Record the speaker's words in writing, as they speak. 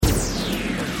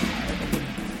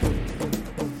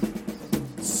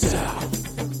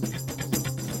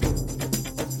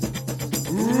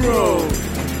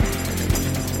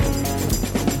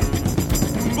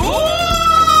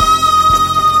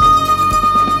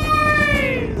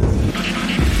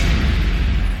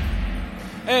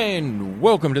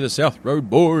welcome to the South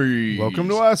Road Boys. Welcome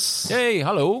to us. Hey,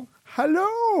 hello.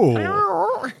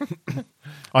 Hello.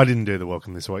 I didn't do the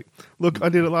welcome this week. Look, I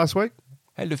did it last week.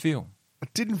 How did it feel?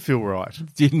 It didn't feel right.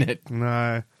 Didn't it?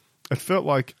 No. It felt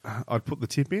like I'd put the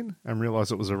tip in and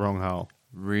realised it was a wrong hole.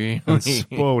 Really? It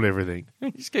spoiled everything.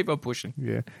 Just keep on pushing.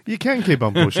 Yeah. You can keep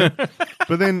on pushing.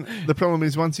 But then the problem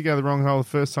is once you go the wrong hole the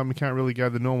first time, you can't really go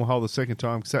the normal hole the second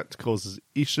time because that causes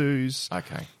issues.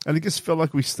 Okay. And it just felt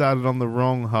like we started on the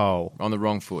wrong hole. On the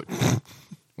wrong foot.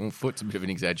 Well, foot's a bit of an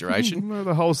exaggeration. No,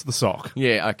 the hole's the sock.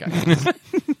 Yeah, okay.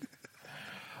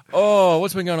 Oh,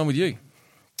 what's been going on with you?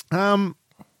 I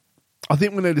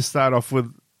think we need to start off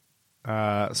with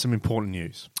some important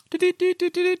news.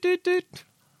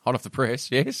 Hot off the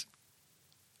press, yes?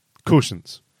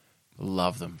 Cushions.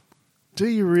 Love them. Do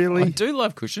you really? I do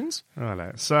love cushions.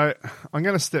 Righto. So I'm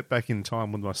going to step back in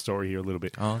time with my story here a little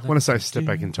bit. Oh, when I say step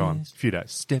back in time, a few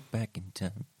days. Step back in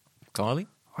time. Kylie?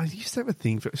 I used to have a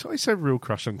thing for. I used to have a real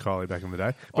crush on Kylie back in the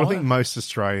day, but I think most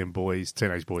Australian boys,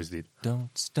 teenage boys, did.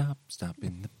 Don't stop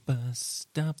in the bus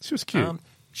stop. She was cute.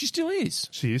 She still is.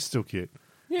 She is still cute.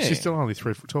 Yeah. She's still only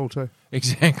 3 foot tall too.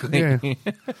 Exactly.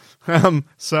 Yeah.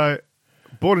 So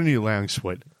bought a new lounge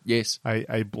suite. Yes.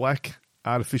 A black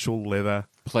artificial leather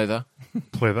Pleather.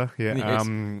 pleather. Yeah.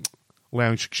 Yes.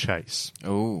 Lounge chase.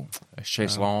 Oh, a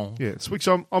chaise longue. Yeah, which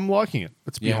I'm liking it.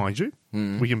 It's Yeah. behind you.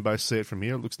 We can both see it from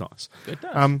here. It looks nice. It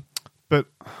does. But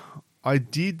I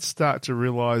did start to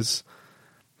realise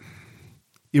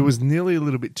it was nearly a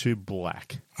little bit too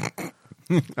black.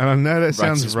 And I know that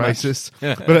sounds racist,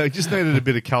 but it just needed a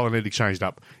bit of colour, needed changed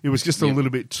up. It was just a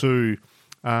little bit too,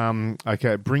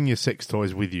 okay, bring your sex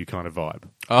toys with you kind of vibe.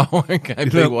 Oh, okay.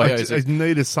 I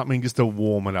needed something just to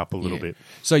warm it up a little bit.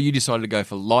 So you decided to go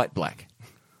for light black.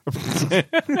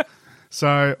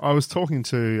 So I was talking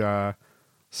to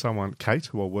someone, Kate,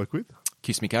 who I work with.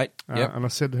 Kiss me, Kate. Yep. And I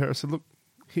said to her, I said, look,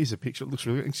 here's a picture. It looks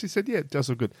really good. And she said, yeah, it does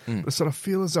look good. But I said, I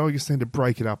feel as though I just need to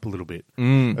break it up a little bit.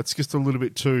 It's just a little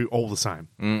bit too all the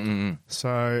same.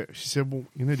 So she said, well,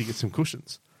 you need to get some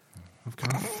cushions. I've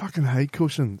gone, I fucking hate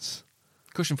cushions.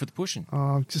 Cushion for the pushing.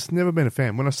 I've just never been a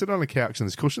fan. When I sit on a couch and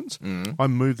there's cushions, I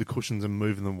move the cushions and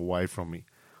move them away from me.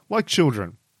 Like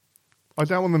children. I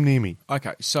don't want them near me.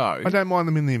 Okay, so... I don't mind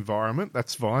them in the environment.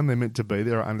 That's fine. They're meant to be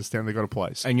there. I understand they've got a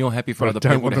place. And you're happy for But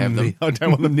other people to have them. I don't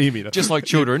want them near me. Just like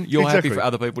children, you're happy for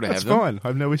other people to have them. That's fine. I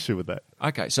have no issue with that.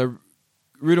 Okay, so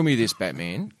riddle me this,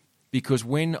 Batman, because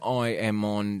when I am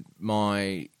on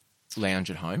my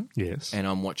lounge at home Yes. and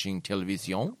I'm watching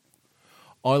television,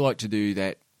 I like to do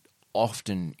that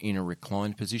often in a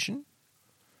reclined position,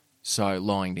 so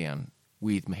lying down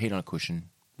with my head on a cushion,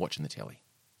 watching the telly.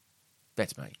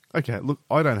 That's me. Okay, look,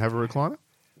 I don't have a recliner.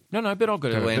 No, but I've got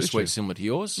a Don't lounge appreciate suite it. similar to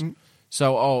yours.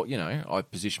 So I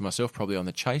position myself probably on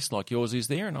the chase like yours is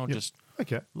there, and I'll just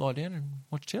Okay, lie down and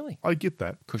watch telly. I get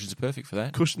that. Cushions are perfect for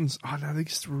that. Cushions, I know, they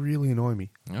just really annoy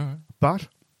me. All right. But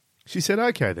she said,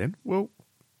 okay then, well,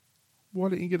 why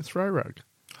don't you get a throw rug?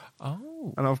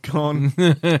 Oh, And I've gone,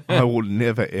 I will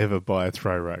never, ever buy a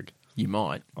throw rug. you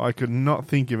might. I could not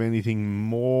think of anything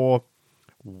more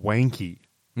wanky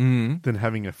than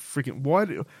having a freaking...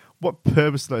 What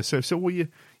purpose do they serve? So, well, you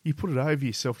put it over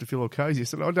yourself to feel all cozy. I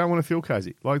said, I don't want to feel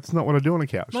cozy. Like, it's not what I do on a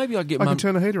couch. Maybe I can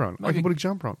turn a heater on. I can put a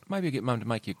jumper on. Maybe I get Mum to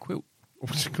make you a quilt. I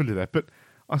could do that. But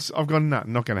I've gone, no,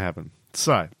 not going to happen.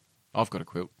 So, I've got a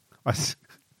quilt. I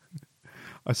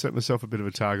set myself a bit of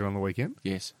a target on the weekend.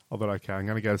 Yes. I thought, okay, I'm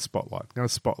going to go to Spotlight. I'm going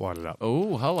to spotlight it up.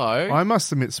 Oh, hello. I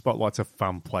must admit, Spotlight's a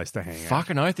fun place to hang out.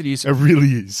 Fucking oath it is. It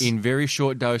really is. In very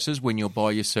short doses when you're by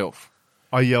yourself.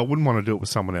 I wouldn't want to do it with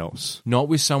someone else. Not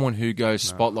with someone who goes,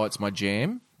 Spotlight's my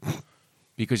jam.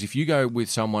 Because if you go with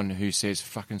someone who says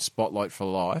fucking Spotlight for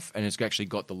life and has actually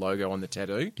got the logo on the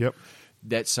tattoo, Yep.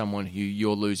 that's someone who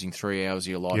you're losing 3 hours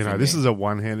of your life. This is a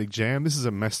one-handed jam. This is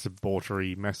a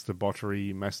masturbatory, I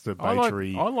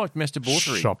like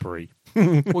masturbatory. shoppery.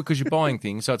 Well, because you're buying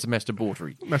things, so it's a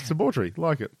masturbatory. Masturbatory,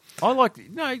 like it. I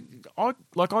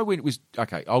went with,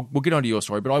 okay, we'll get on to your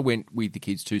story, but I went with the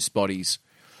kids to Spotties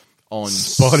on...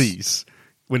 Spotties,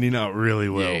 when you know it really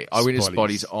well. Yeah, I went to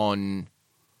Spotties on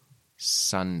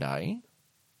Sunday.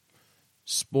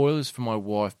 Spoilers for my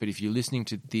wife, but if you're listening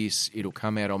to this, it'll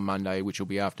come out on Monday, which will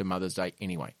be after Mother's Day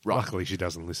anyway. Right. Luckily, she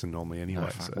doesn't listen normally anyway.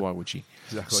 Fuck, why would she?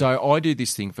 Exactly. So I do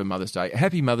this thing for Mother's Day.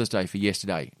 Happy Mother's Day for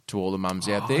yesterday to all the mums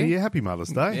out there. Yeah, happy Mother's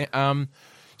Day. Yeah,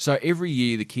 so every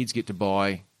year the kids get to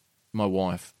buy my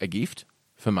wife a gift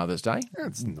for Mother's Day.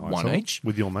 That's nice. One each.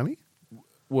 With your money?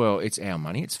 Well, it's our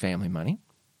money. It's family money.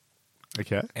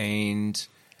 Okay. And...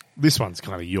 This one's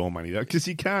kind of your money, though, because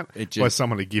you can't buy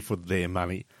someone a gift with their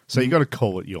money. So you got to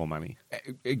call it your money.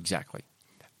 Exactly.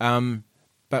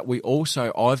 But we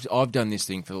also, I've done this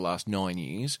thing for the last 9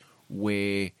 years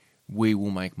where we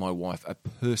will make my wife a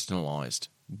personalised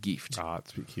gift. Ah,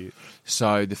 it's a bit cute.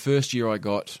 So the first year I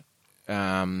got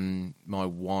my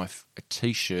wife a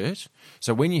T-shirt.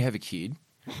 So when you have a kid,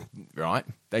 right,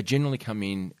 they generally come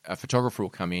in, a photographer will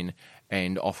come in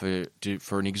and offer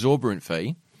for an exorbitant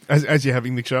fee. As you're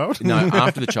having the child? No,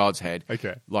 after the child's had.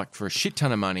 Okay. Like for a shit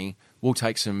ton of money, we'll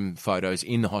take some photos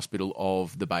in the hospital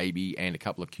of the baby and a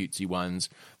couple of cutesy ones.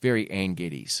 Very Ann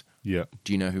Geddes. Yeah.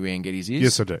 Do you know who Ann Geddes is?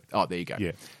 Yes, I do. Oh, there you go.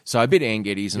 Yeah. So a bit Ann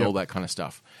Geddes and Yep. all that kind of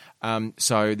stuff.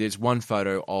 So there's one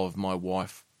photo of my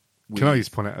wife. Can I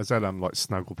just point out, is that like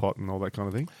Snugglepot and all that kind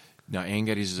of thing? No, Ann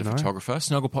Geddes is a No? photographer.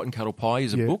 Snugglepot and Cuddle Pie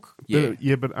is a Yeah. book.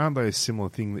 But aren't they a similar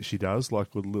thing that she does?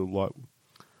 Like with little, like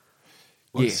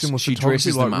Yes, similar she photography,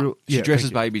 dresses them like up. real- She yeah, dresses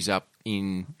thank you. babies up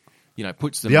in,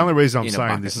 puts them. The only reason I'm in a saying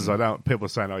bucket this is people are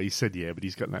saying, oh, he said yeah, but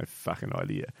he's got no fucking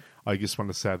idea. I just want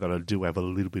to say that I do have a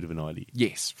little bit of an idea.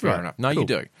 Yes, fair Right, enough. No, cool. you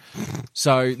do.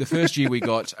 So the first year we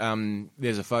got,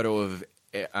 there's a photo of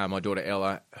my daughter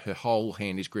Ella. Her whole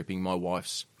hand is gripping my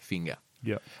wife's finger.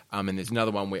 Yeah. And there's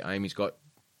another one where Amy's got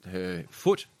her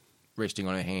foot resting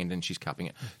on her hand and she's cupping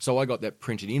it. So I got that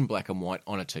printed in black and white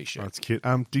on a T-shirt. That's cute.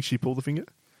 Did she pull the finger?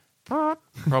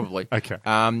 Probably. Okay.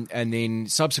 And then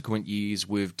subsequent years,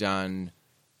 we've done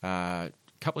a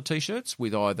couple of T-shirts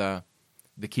with either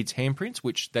the kids' handprints,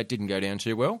 which that didn't go down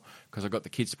too well because I got the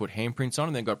kids to put handprints on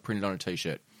and then got printed on a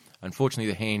T-shirt.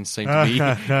 Unfortunately, the hands seem to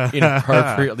be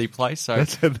inappropriately placed. So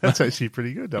That's actually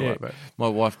pretty good. I like that. my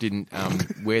wife didn't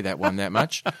wear that one that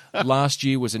much. Last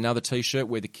year was another T-shirt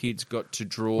where the kids got to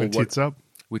draw With tits up.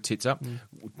 with tits up,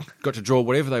 got to draw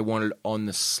whatever they wanted on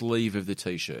the sleeve of the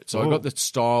T-shirt. So I Oh. got the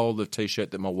style of the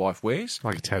T-shirt that my wife wears.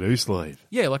 Like a tattoo sleeve.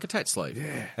 Yeah, like a tat sleeve.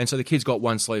 Yeah. And so the kids got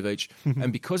one sleeve each.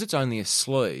 And because it's only a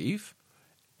sleeve,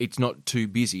 it's not too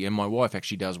busy. And my wife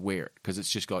actually does wear it because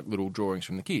it's just like little drawings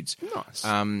from the kids. Nice.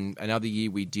 Another year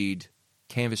we did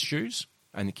canvas shoes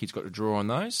and the kids got to draw on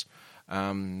those.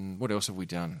 What else have we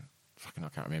done? Fucking, I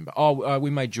can't remember. Oh, we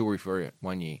made jewellery for it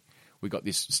one year. We got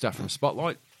this stuff from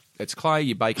Spotlight. It's clay,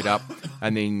 you bake it up,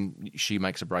 and then she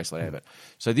makes a bracelet out of it.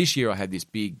 So this year I had this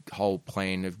big whole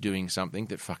plan of doing something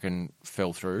that fucking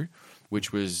fell through,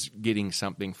 which was getting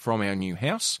something from our new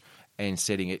house and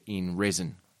setting it in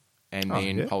resin and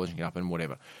then polishing it up and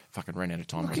whatever. Fucking ran out of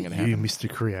time. Look Wasn't at gonna you, happen. Mr.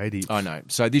 Creative. I know.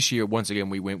 So this year, once again,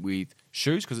 we went with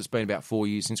shoes because it's been about 4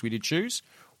 years since we did shoes.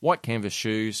 White canvas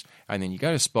shoes, and then you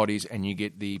go to Spotties and you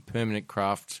get the permanent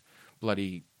craft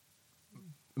bloody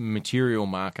material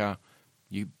marker.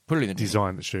 You put it in the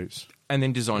Design the shoes. and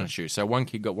then design a shoe. So one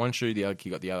kid got one shoe, the other kid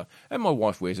got the other. And my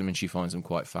wife wears them and she finds them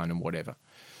quite fun and whatever.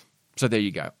 So there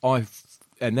you go.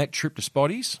 And that trip to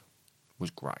Spotties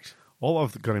was great. All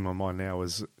I've got in my mind now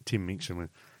is Tim Minchin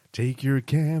went, take your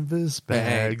canvas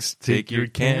bags, take your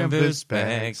canvas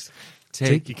bags,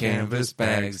 take your canvas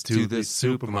bags to the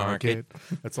supermarket.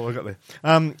 That's all I got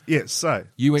there. Yeah, so.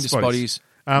 You went to Spotties,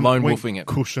 lone went wolfing it.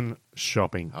 Cushion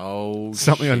shopping. Oh,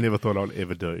 Something I shit. never thought I'd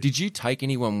ever do. Did you take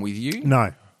anyone with you?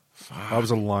 No. I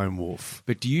was a lone wolf.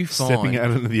 But do you Stepping find...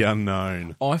 out into the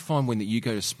unknown. I find when that you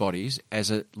go to Spotties as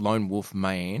a lone wolf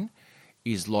man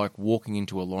is like walking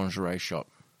into a lingerie shop.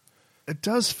 It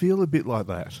does feel a bit like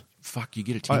that. Fuck, you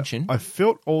get attention. I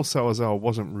felt also as though I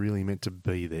wasn't really meant to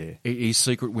be there. It is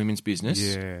secret women's business.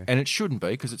 Yeah. And it shouldn't be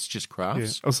because it's just Yeah.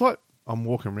 crafts. It's like I'm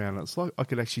walking around and it's like I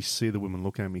could actually see the women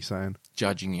looking at me saying,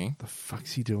 Judging you. the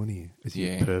fuck's he doing here? Is he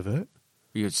Yeah. a pervert?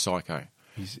 You're a psycho.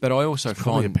 He's But I also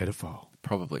probably find... a pedophile.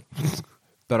 Probably.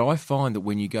 But I find that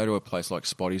when you go to a place like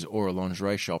Spotties or a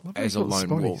lingerie shop What do as a they call it,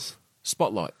 lone Spotties? wolf...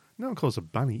 Spotlight. No one calls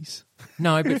it bunnies.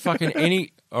 No, but fucking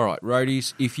any... All right,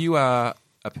 roadies, if you are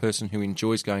a person who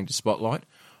enjoys going to Spotlight,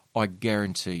 I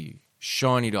guarantee you,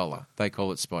 shiny dollar, they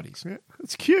call it Spotties. Yeah,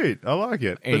 it's cute. I like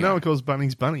it. But Anyway. no one calls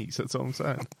bunnies bunnies. That's all I'm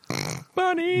saying.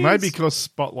 Bunnies! Maybe because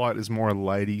Spotlight is more a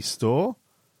ladies' store,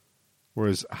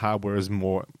 whereas Hardware is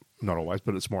more, not always,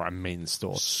 but it's more a men's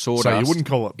store. Sawdust so you wouldn't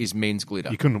call it, is men's glitter.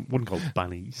 you wouldn't call it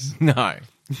bunnies. No.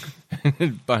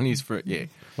 Bunnies for... Yeah.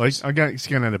 Well, I'm going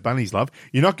to bunnies, love.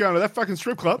 You're not going to that fucking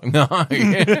strip club. No.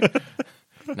 Yeah.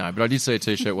 No, but I did see a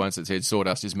T-shirt once that said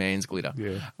 "Sawdust is man's glitter."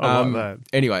 Yeah, I like that.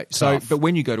 Anyway, so Tough. but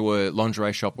when you go to a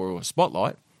lingerie shop or a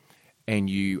Spotlight and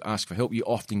you ask for help, you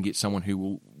often get someone who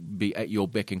will be at your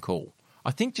beck and call.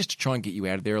 I think just to try and get you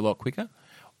out of there a lot quicker,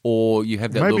 or you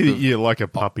have that Maybe look of, you're like a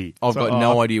puppy. I've So, got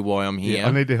no idea why I'm here, Yeah,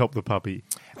 I need to help the puppy.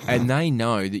 and they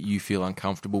know that you feel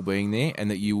uncomfortable being there and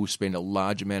that you will spend a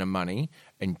large amount of money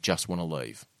and just want to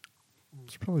leave.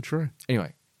 It's probably true.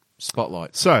 Anyway,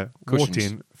 Spotlight. So, walked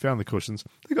Cushions. in, found the cushions.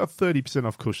 They got 30%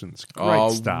 off cushions.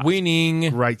 Great start.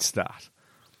 Winning. Great start.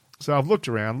 So I've looked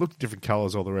around, looked at different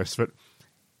colours, all the rest of it.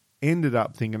 ended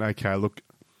up thinking, okay, look,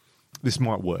 this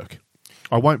might work.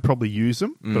 I won't probably use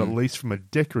them, but at least from a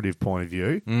decorative point of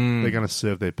view, they're going to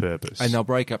serve their purpose. And they'll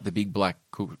break up the big black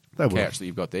They will. couch that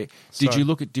you've got there. So- Did you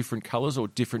look at different colours or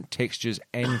different textures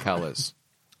and colours?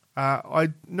 I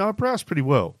browsed pretty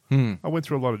well. I went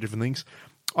through a lot of different things.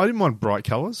 I didn't mind bright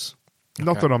colours.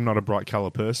 Not Okay. that I'm not a bright colour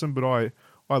person, but I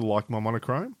like my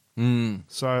monochrome.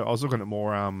 So I was looking at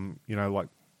more, like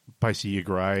basically your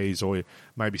greys or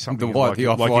maybe something The white, like, the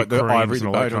like off-white, your the creams ivory, and the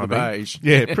all that beige, or kind the of thing. beige.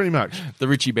 Yeah, pretty much. The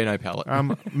Richie Benno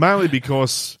palette. Mainly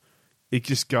because it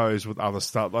just goes with other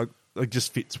stuff. Like it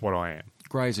just fits what I am.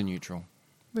 Greys are neutral.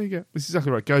 There you go. That's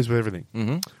exactly right. Goes with everything.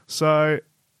 Mm-hmm. So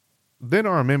then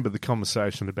I remember the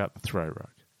conversation about the throw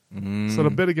rug. So I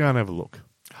better go and have a look.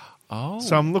 Oh.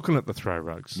 So I'm looking at the throw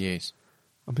rugs. Yes.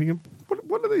 I'm thinking,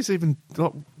 what are these even?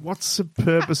 What's the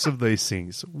purpose of these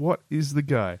things? What is the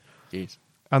go? Yes.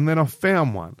 And then I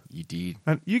found one. You did.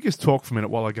 And you just talk for a minute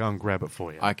while I go and grab it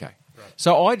for you. Okay.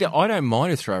 So I don't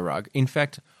mind a throw rug. In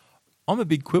fact, I'm a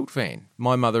big quilt fan.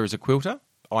 My mother is a quilter.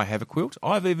 I have a quilt.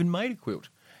 I've even made a quilt.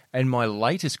 And my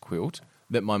latest quilt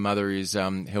that my mother is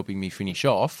helping me finish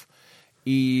off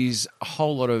is a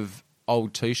whole lot of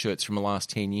old T-shirts from the last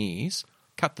 10 years.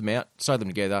 Cut them out, sew them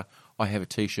together. I have a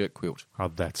T-shirt quilt. Oh,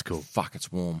 that's cool. Fuck,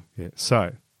 it's warm. Yeah.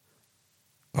 So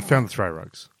I found the throw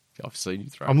rugs. I've seen you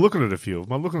throw. I'm looking at a few of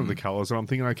them. I'm looking at the colours and I'm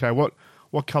thinking, okay, what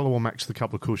colour will match the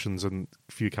couple of cushions and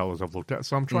a few colours I've looked at?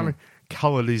 So I'm trying to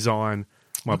colour design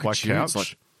my Look black at you, couch. It's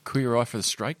like queer eye for the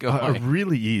straight guy. It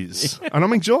really is. And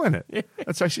I'm enjoying it.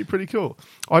 It's actually pretty cool.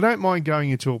 I don't mind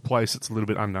going into a place that's a little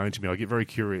bit unknown to me. I get very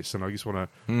curious and I just want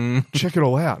to check it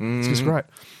all out. It's just great.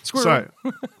 Squirrel.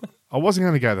 So I wasn't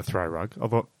going to go the throw rug. I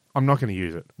thought, I'm not going to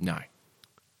use it. No.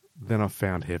 Then I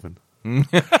found heaven. And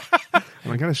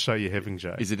I'm going to show you heaven,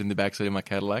 Jay. Is it in the backseat of my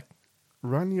Cadillac?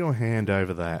 Run your hand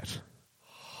over that.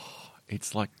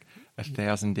 It's like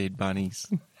 1,000 dead bunnies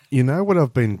You know what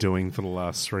I've been doing for the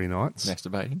last 3 nights?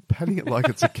 masturbating. Patting it like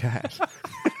it's a cat.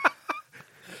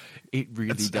 It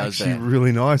really It's does actually that.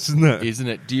 really nice, isn't it? Isn't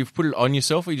it? Do you put it on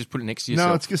yourself or you just put it next to yourself?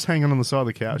 No, it's just hanging on the side of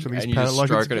the couch and, And just you pat just it like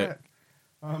it's a stroking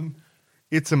cat.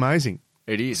 It's amazing.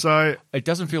 It is. So It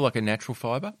doesn't feel like a natural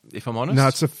fibre, if I'm honest. no,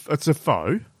 it's a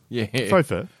faux yeah. faux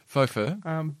fur. Faux fur.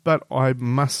 But I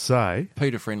must say,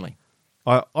 Peter friendly.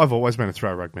 I've always been a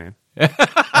throw rug man.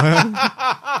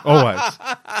 Always.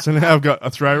 So now I've got a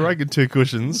throw rug and 2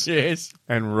 cushions Yes.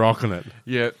 and rocking it.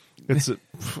 Yeah.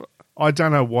 I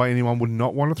don't know why anyone would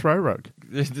not want a throw rug.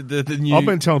 The new I've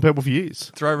been telling people for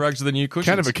years. throw rugs are the new cushions.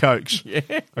 Can't have a coach. Yeah.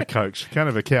 A coach. Can't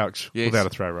have a couch Yes. without a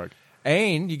throw rug.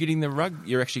 And you're getting the rug.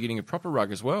 You're actually getting a proper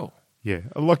rug as well. Yeah.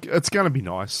 Look, it's going to be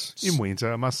nice in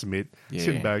winter, I must admit. Yeah.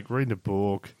 Sitting back, reading a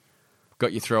book,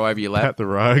 Got your throw over your lap. pat the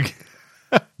rug.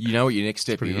 You know what your next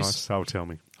step Pretty is? nice. So tell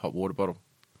me. Hot water bottle.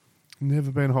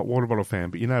 Never been a hot water bottle fan,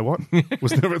 but you know what?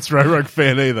 Was never a throw rug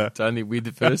fan either. It's only with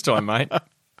the first time, mate.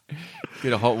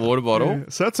 Get a hot water bottle. Yeah,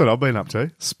 so that's what I've been up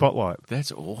to. Spotlight.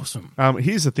 That's awesome.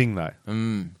 Here's the thing, though.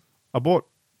 I bought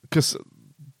because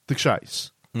the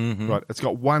chase, right? It's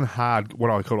got one hard, what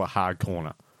I call a hard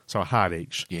corner, so a hard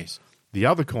edge. Yes. The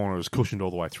other corner is cushioned all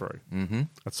the way through. Mm-hmm.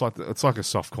 It's like a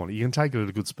soft corner. You can take it at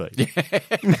a good speed.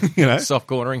 You know. Soft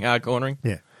cornering, hard cornering.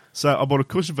 Yeah. So I bought a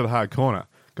cushion for the hard corner.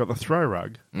 Got the throw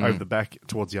rug over the back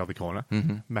towards the other corner.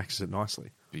 Matches it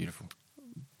nicely. Beautiful.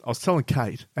 I was telling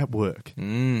Kate at work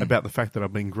about the fact that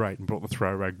I've been great and brought the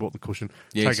throw rug, brought the cushion,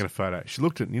 Yes. taken a photo. She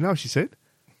looked at it and you know what she said?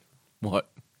 What?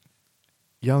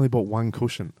 You only bought one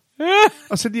cushion. I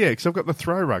said, yeah, because I've got the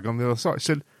throw rug on the other side. She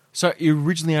said, So you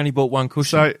originally only bought one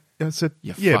cushion? so I said,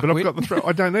 You yeah, but I've fuckwit. got the throw.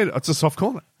 I don't need it. It's a soft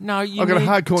corner. No, you I've got a need-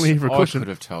 hard corner here for a cushion. I could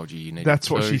have told you need That's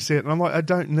it what too. she said. And I'm like, I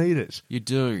don't need it. You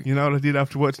do. You know what I did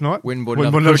after work tonight? When bought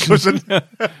Went another another cushion. Do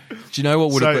you know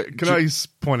what would So, have... can I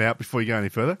just point out before you go any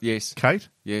further? Yes. Kate,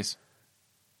 Yes.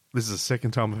 this is the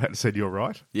second time I've had to say you're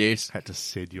right. Yes. Had to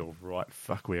said you're right.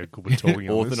 Fuck, we are good with talking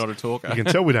on Author, this. not a talker. You can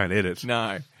tell we don't edit.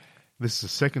 No. This is the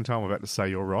second time I've had to say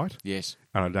you're right, Yes.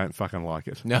 and I don't fucking like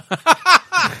it. No.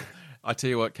 I tell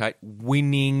you what, Kate,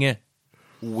 winning.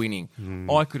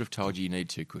 I could have told you need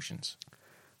 2 cushions.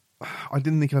 I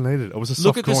didn't think I needed it. It was a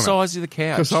Look soft at the corner. size of the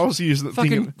couch. Because I was using it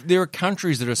Fucking, thinking... there are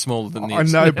countries that are smaller than this. I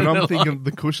know, but I'm They're thinking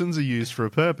the cushions are used for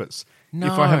a purpose. No.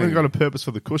 If I haven't got a purpose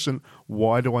for the cushion,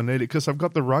 why do I need it? Because I've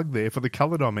got the rug there for the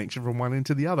colour dimension from one end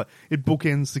to the other. It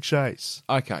bookends the chase.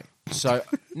 Okay, so,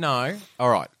 no. All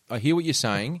right, I hear what you're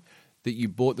saying, that you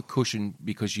bought the cushion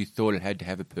because you thought it had to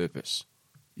have a purpose.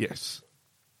 Yes.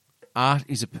 Art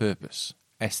is a purpose.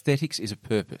 Aesthetics is a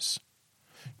purpose.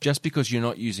 Just because you're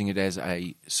not using it as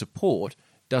a support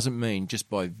doesn't mean just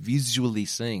by visually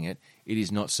seeing it, it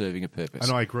is not serving a purpose.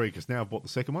 And I agree, because now I've bought the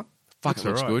second one. Fuck, it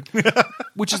looks all right. good.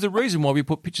 Which is the reason why we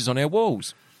put pictures on our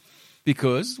walls.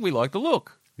 Because we like the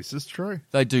look. This is true.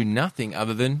 They do nothing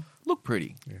other than look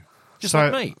pretty. Yeah. Just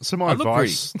like me. So my I look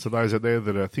advice to those out there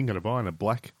that are thinking of buying a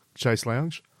black Chase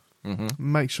Lounge,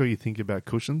 make sure you think about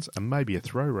cushions and maybe a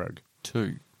throw rug.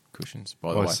 2 cushions,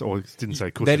 by the way. Or I didn't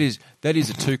say cushion.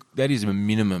 That is a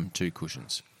minimum 2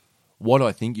 cushions. What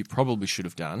I think you probably should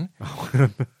have done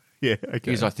Yeah,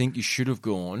 okay. is I think you should have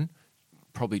gone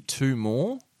probably 2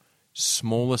 more,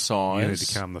 smaller size. You need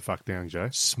to calm the fuck down, Joe.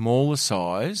 Smaller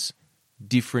size,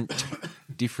 different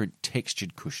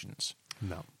textured cushions.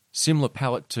 No. Similar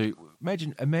palette to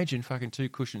imagine fucking 2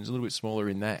 cushions a little bit smaller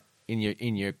in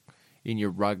your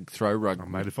rug, throw rug. Oh,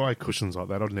 mate, if I had cushions like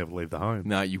that, I'd never leave the home.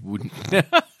 No, you wouldn't.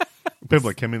 People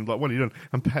that come in like, what are you doing?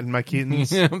 I'm patting my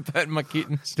kittens. I'm patting my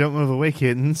kittens. Don't move away,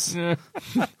 kittens.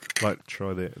 Like,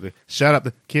 try the shut up,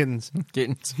 the kittens.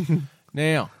 Kittens.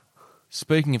 Now,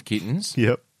 speaking of kittens,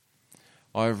 Yep.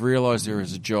 I've realised there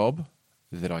is a job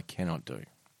that I cannot do.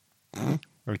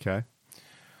 Okay.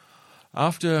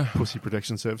 After Pussy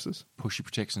Protection Services, Pushy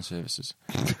Protection Services,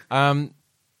 or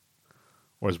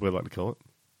as we like to call it,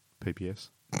 PPS.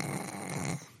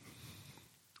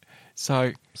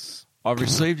 so I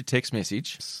received a text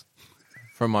message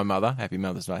from my mother. Happy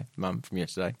Mother's Day, Mum, from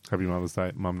yesterday. Happy Mother's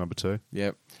Day, Mum number 2.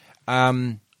 Yep.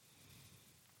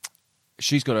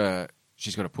 She's got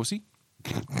a pussy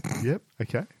Yep.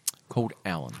 Okay. called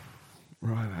Alan.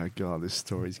 Right. Oh God, this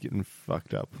story's getting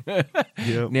fucked up.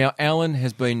 Yep. Now, Alan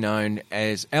has been known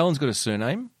as... Alan's got a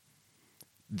surname,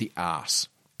 the Arse.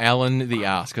 Alan the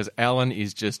Arse, because Alan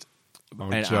is just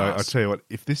an Joe, arse. I tell you what,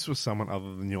 if this was someone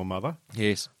other than your mother,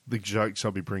 Yes. the jokes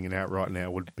I'll be bringing out right now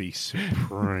would be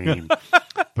supreme.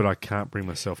 But I can't bring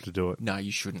myself to do it. No,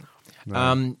 you shouldn't.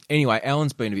 No. Anyway,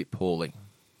 Alan's been a bit poorly.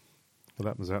 What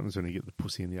happens when you get the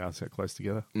pussy and the ass that close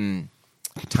together?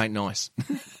 Tain't nice.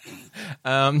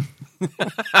 I'm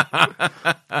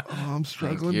Thank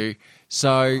struggling. you.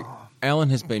 So, Alan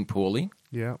has been poorly,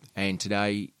 Yeah. and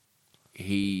today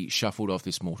he shuffled off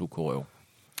this mortal coil.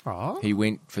 Ah. He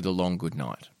went for the long good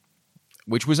night,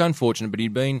 which was unfortunate, but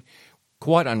he'd been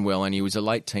quite unwell, and he was a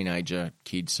late teenager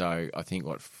kid, so I think,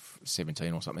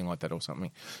 17 or something like that or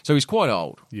something. So he's quite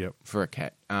old Yep. for a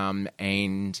cat.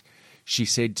 And she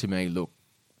said to me, look,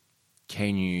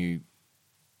 can you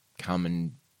come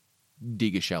and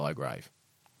dig a shallow grave?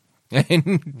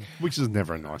 And Which is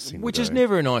never a nice thing which to is do.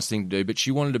 never a nice thing to do, but she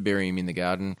wanted to bury him in the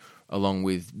garden along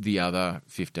with the other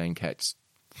 15 cats,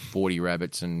 40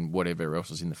 rabbits, and whatever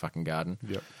else is in the fucking garden.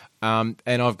 Yep. And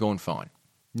I've gone fine.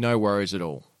 No worries at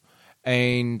all.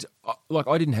 And,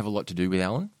 I didn't have a lot to do with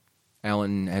Alan.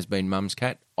 Alan has been Mum's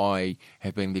cat. I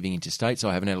have been living interstate, so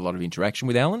I haven't had a lot of interaction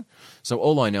with Alan. So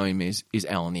all I know him is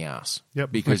Alan the arse.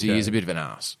 Yep, Because he okay. is a bit of an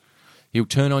arse. He'll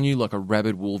turn on you like a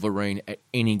rabid Wolverine at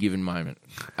any given moment.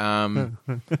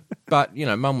 But,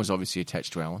 Mum was obviously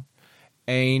attached to Alan.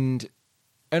 And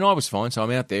I was fine, so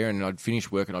I'm out there and I'd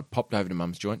finished work and I'd popped over to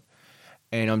Mum's joint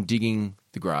and I'm digging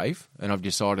the grave and I've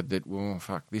decided that, well,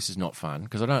 fuck, this is not fun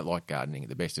because I don't like gardening at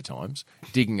the best of times.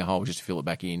 Digging a hole just to fill it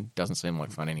back in doesn't seem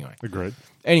like fun anyway. Agreed.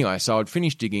 Anyway, so I'd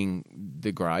finished digging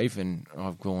the grave and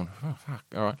I've gone, oh, fuck,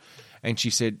 all right. And she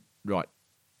said, right,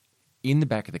 in the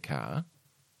back of the car,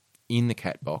 in the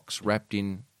cat box, wrapped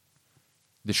in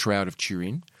the shroud of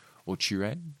Turin or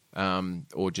Turad,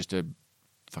 or just a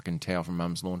fucking towel from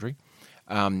Mum's laundry,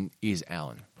 is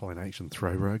Alan. Probably an ancient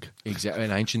throw rug. Exactly,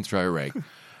 an ancient throw rag.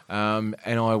 And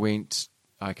I went,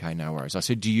 okay, no worries. I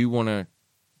said, do you want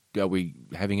to, are we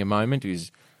having a moment?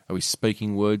 Are we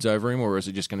speaking words over him, or is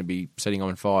it just going to be setting him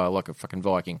on fire like a fucking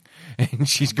Viking? And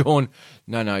she's gone,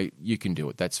 no, you can do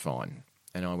it. That's fine.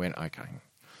 And I went, okay.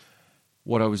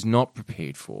 What I was not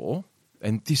prepared for,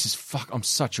 and this is I'm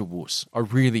such a wuss. I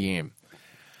really am.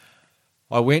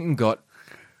 I went and got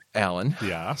Alan,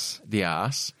 The ass. the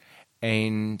arse,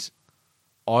 and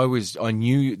I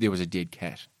knew there was a dead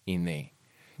cat in there.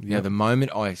 Now, Yep. the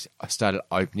moment I started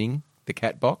opening the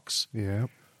cat box, Yep.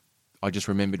 I just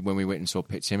remembered when we went and saw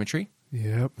Pet Sematary,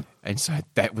 Yep. and so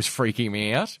that was freaking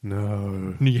me out.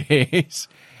 No. Yes.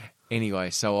 Anyway,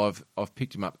 so I've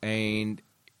picked him up, and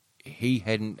he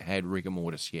hadn't had rigor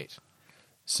mortis yet,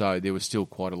 so there was still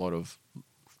quite a lot of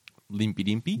limpy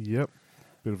dimpy, Yep.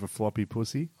 Bit of a floppy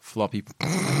pussy. floppy.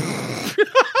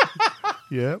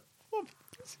 Yep.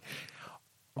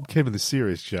 I'm keeping this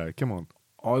serious, Joe. Come on.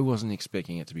 I wasn't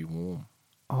expecting it to be warm.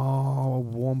 Oh, a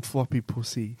warm floppy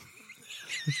pussy.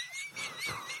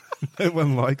 No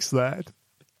one likes that.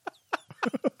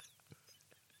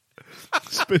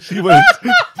 Especially when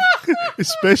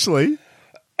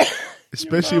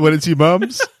when it's your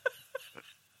mum's.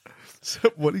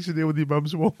 So what is your deal with your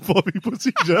mum's warm floppy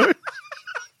pussy, Joe?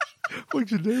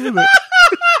 What'd you do with it?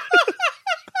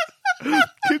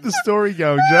 Keep the story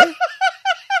going, Joe.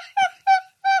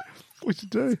 What'd you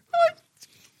do?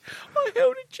 I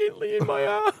held it gently in my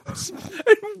arms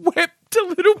and wept a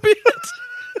little bit.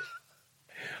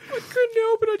 I couldn't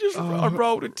help it. I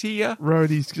rolled a tear.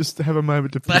 Roadies, just have a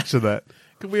moment to picture that.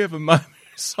 Can we have a moment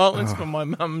of silence for my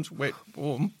mum's wet,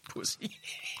 warm pussy?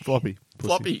 Floppy. Pussy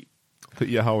Floppy. that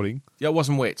you're holding. Yeah, it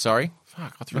wasn't wet, sorry.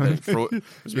 Fuck, I threw that. It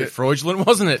was a bit fraudulent,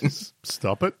 wasn't it?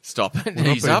 Stop it. Stop it.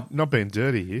 We're Ease up. Not being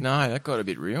dirty here. No, that got a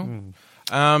bit real.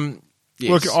 Yes.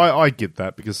 Look, I get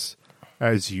that because,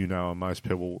 as you know, and most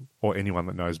people, or anyone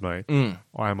that knows me,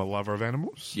 I am a lover of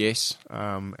animals. Yes.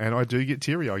 And I do get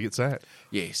teary. I get sad.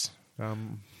 Yes. Not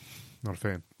a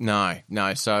fan. No.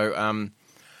 So,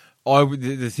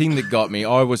 the thing that got me,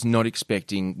 I was not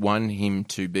expecting, one, him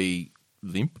to be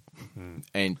limp,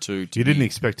 and two, to You didn't be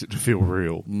expect it to feel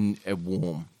real.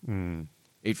 warm.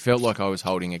 It felt like I was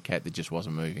holding a cat that just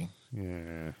wasn't moving.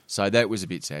 Yeah. So that was a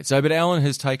bit sad. So, but Alan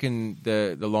has taken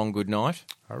the long good night.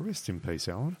 Oh, rest in peace,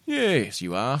 Alan. Yes,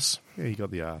 you arse. Yeah, you got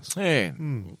the arse. Yeah,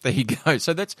 there you go.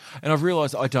 So that's, and I've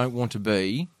realised I don't want to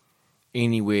be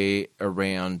anywhere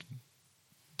around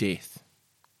death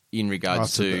in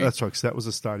regards to. That's right, because that was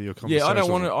the start of your conversation. Yeah,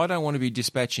 I don't want to be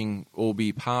dispatching or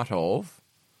be part of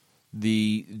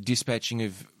the dispatching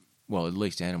of, well, at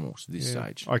least animals at this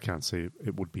stage. I can't see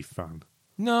it would be fun.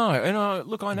 No, and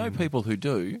I know people who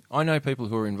do. I know people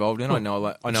who are involved in. I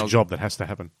know It's a job that has to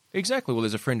happen. exactly. Well,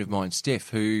 there's a friend of mine, Steph,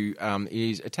 who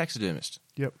is a taxidermist.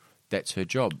 Yep. That's her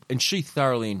job, and she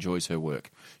thoroughly enjoys her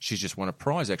work. She's just won a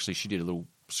prize. Actually, she did a little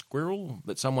squirrel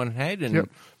that someone had and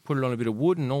put it on a bit of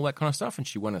wood and all that kind of stuff, and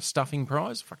she won a stuffing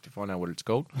prize. Fucked if I know what it's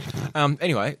called.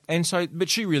 Anyway, and so, but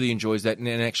she really enjoys that, and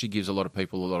actually gives a lot of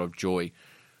people a lot of joy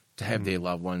to have their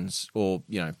loved ones or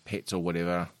pets or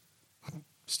whatever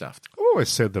stuffed. I've always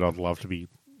said that I'd love to be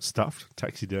stuffed,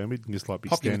 taxidermied, and just like be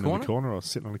Pop you in standing the in the corner or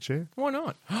sitting on a chair. Why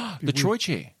not? The Troy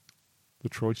chair. The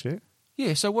Troy chair?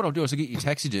 Yeah, so what I'll do is I'll get you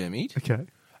taxidermied, Okay.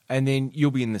 and then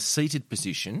you'll be in the seated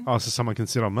position, Oh, so someone can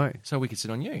sit on me. so we can sit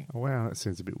on you. Oh, wow, that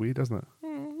sounds a bit weird, doesn't it? A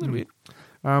little bit.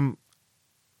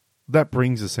 That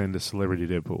brings us into Celebrity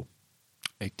Deadpool.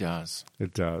 It does.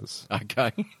 It does.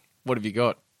 Okay. What have you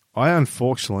got? I,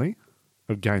 unfortunately,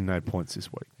 have gained no points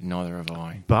this week. Neither have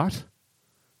I. But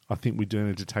I think we do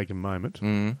need to take a moment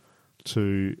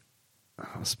to,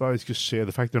 I suppose, just share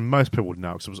the fact that most people would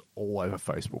know because it was all over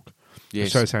Facebook. Yes.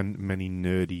 It shows how many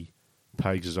nerdy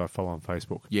pages I follow on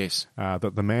Facebook. Yes.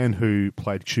 That the man who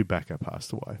played Chewbacca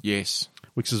passed away, Yes.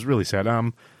 which is really sad.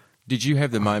 Did you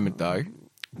have the moment, though?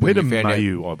 Peter you found out-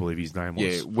 Mayhew, I believe his name was.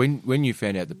 Yeah, when you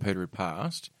found out that Peter had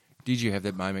passed, did you have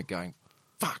that moment going,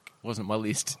 fuck, wasn't my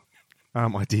list?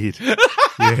 I did.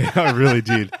 Yeah, I really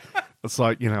did. It's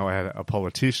like, I had a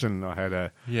politician, I had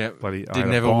a bloody, I had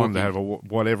Didn't a have a Bond, Wookiee. I had a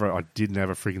whatever. I didn't have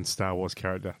a freaking Star Wars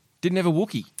character. Didn't have a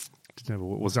Wookiee.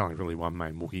 Was only really one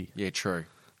main Wookiee. Yeah, true.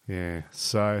 Yeah,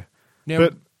 so... Now,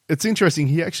 but it's interesting,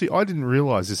 I didn't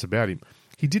realise this about him.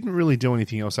 He didn't really do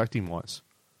anything else acting-wise.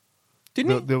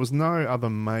 didn't he? There was no other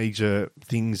major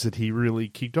things that he really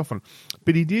kicked off on.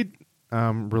 But he did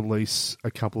release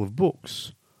a couple of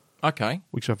books, Okay.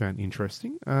 which I found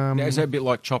interesting. Now, is that a bit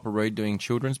like Chopper Reed doing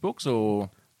children's books, or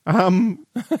I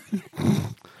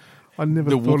never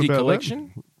the thought Wookiee about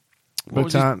collection? that. What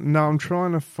was But no, I'm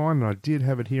trying to find it. I did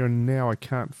have it here, and now I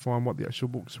can't find what the actual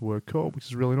books were called, which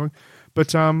is really annoying. But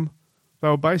they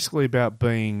were basically about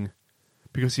being,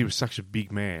 because he was such a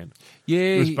big man, Yeah.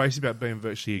 it was basically about being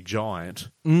virtually a giant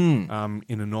in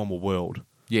a normal world.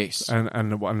 Yes. And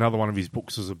another one of his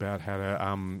books was about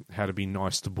how to be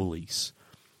nice to bullies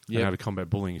and how to combat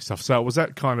bullying and stuff. So it was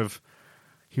that kind of.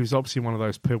 He was obviously one of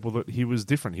those people that he was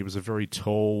different. He was a very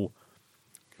tall,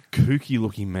 kooky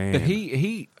looking man. But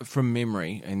he, from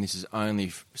memory, and this is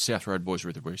only South Road Boys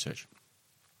with the research,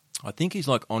 I think he's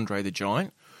like Andre the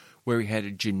Giant, where he had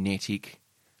a genetic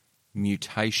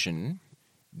mutation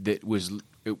that was.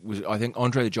 I think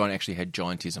Andre the Giant actually had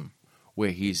giantism,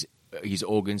 where his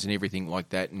organs and everything like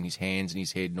that, and his hands and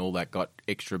his head and all that got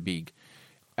extra big,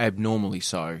 abnormally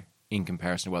so in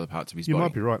comparison to other parts of his You body.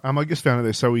 might be right. I just found it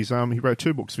there. So he wrote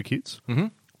 2 books for kids. Mm-hmm.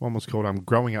 One was called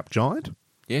Growing Up Giant,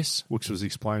 Yes. which was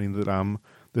explaining that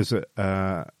there's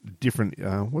a different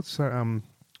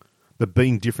that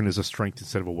being different is a strength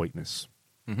instead of a weakness,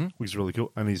 which is really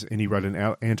cool. And he wrote an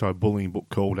anti-bullying book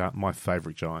called My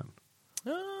Favourite Giant.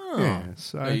 Oh, Yeah,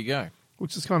 so there you go.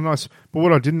 which is kind of nice. But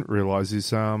what I didn't realise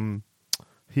is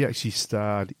he actually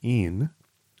starred in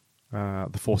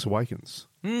The Force Awakens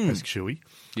as Chewie.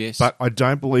 Yes. But I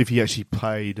don't believe he actually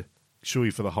played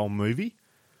Chewie for the whole movie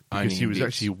Only because he in was bits.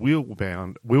 actually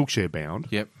wheelchair bound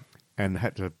Yep. and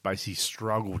had to basically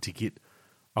struggle to get,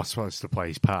 I suppose, to play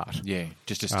his part. Yeah,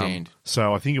 just a stand.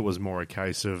 So I think it was more a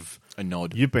case of A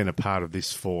nod. you've been a part of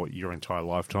this for your entire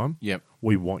lifetime. Yep.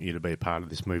 We want you to be a part of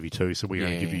this movie too, so we're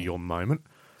going to give you your moment.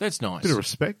 That's nice. Bit of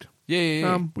respect.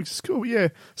 Yeah. Which is cool, yeah.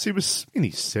 So he was in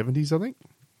his 70s, I think.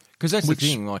 Because that's Which the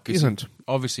thing. Like, isn't.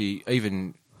 obviously,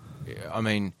 even, I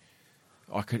mean,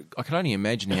 I could only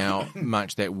imagine how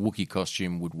much that Wookiee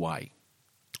costume would weigh.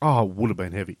 Oh, it would have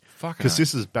been heavy. Fucking Because hell.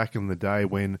 this is back in the day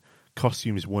when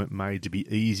costumes weren't made to be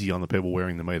easy on the people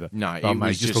wearing them either. No, they were it made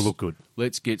was just to look good.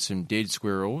 Let's get some dead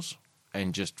squirrels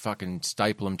and just fucking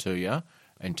staple them to you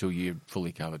until you're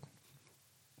fully covered.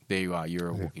 There you are.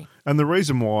 You're a Wookiee. And the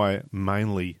reason why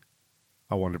mainly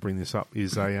I wanted to bring this up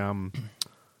is a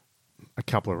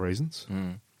couple of reasons.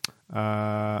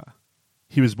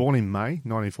 He was born in May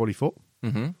 1944,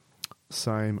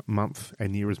 same month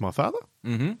and year as my father,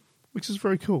 which is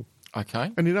very cool.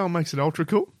 Okay. And you know what makes it ultra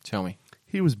cool? Tell me.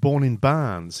 He was born in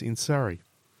Barnes in Surrey.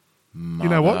 You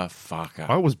know what? Motherfucker.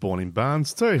 I was born in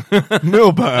Barnes too.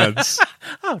 Mill Barnes.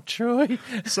 Oh, Troy.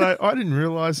 So I didn't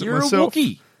realise that You're myself a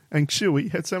Wookiee. and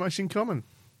Chewie had so much in common.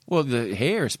 Well, the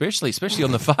hair especially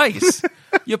on the face.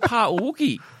 You're part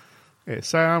Wookiee. Yeah,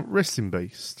 so rest in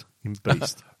beast. In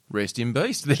beast. Rest in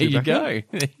beast. There you go.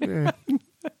 Yeah.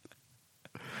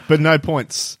 But no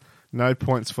points. No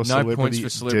points for No Celebrity points for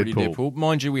Celebrity Deadpool. Deadpool.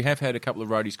 Mind you, we have had a couple of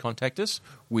roadies contact us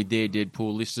with their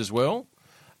Deadpool list as well.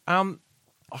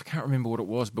 I can't remember what it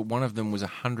was, but one of them was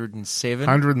 107.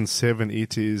 107,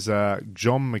 it is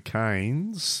John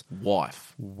McCain's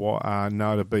Wife.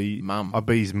 to be Mum. I'd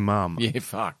be his mum. Yeah,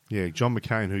 fuck. Yeah, John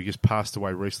McCain, who just passed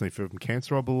away recently from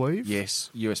cancer, I believe. Yes,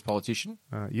 US politician.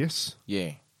 Yes.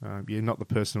 Yeah. Not the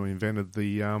person who invented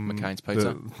the McCain's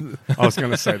pizza. I was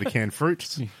going to say the canned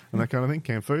fruits and that kind of thing,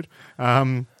 canned food.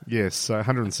 Yes, so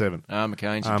 107.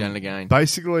 McCain's, you've done it again.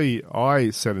 Basically, I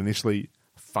said initially,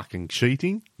 fucking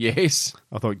cheating. Yes.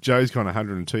 I thought Joe's gone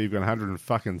 102, you've gone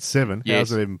 107. Yes.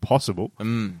 How's it even possible?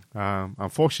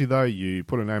 Unfortunately, though, you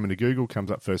put a name into Google,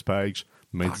 comes up first page,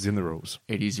 means it's in the rules.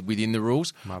 It is within the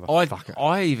rules. Motherfucker.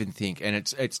 I even think, and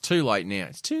it's too late now.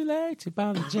 It's too late to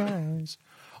apologise.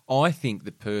 I think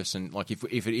the person, like if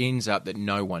it ends up that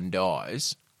no one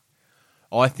dies,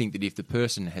 I think that if the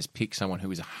person has picked someone who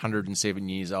is 107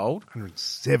 years old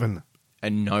 107.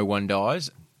 and no one dies,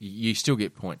 you still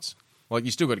get points. Like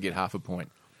you still got to get half a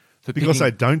point. For Because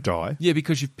picking- they don't die. Yeah,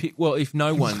 because you've picked. Well, if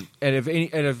no one out of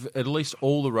at least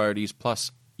all the roadies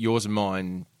plus yours and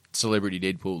mine Celebrity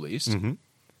Deadpool list,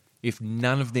 if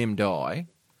none of them die,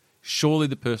 surely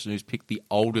the person who's picked the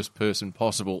oldest person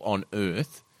possible on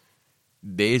Earth,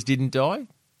 theirs didn't die.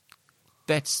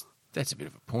 That's a bit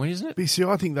of a point, isn't it? But you see,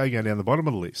 I think they go down the bottom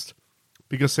of the list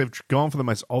because they've gone for the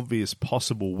most obvious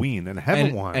possible win and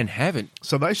haven't won. And haven't.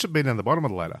 So they should be down the bottom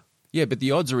of the ladder. Yeah, but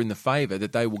the odds are in the favour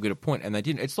that they will get a point, and they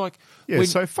didn't. It's like Yeah,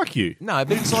 so fuck you. no,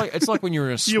 but it's like when you're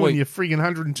in a sweep. You and your friggin'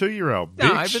 102-year-old bitch.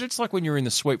 No, but it's like when you're in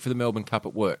the sweep for the Melbourne Cup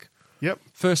at work. Yep.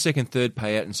 First, second, third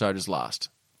payout, and so does last.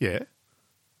 Yeah.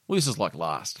 Well, this is like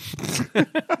last.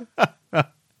 Right.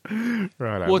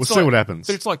 Well, We'll see what happens.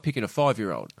 But it's like picking a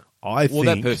 5-year-old. I Well,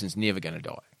 that think person's never going to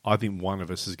die. I think one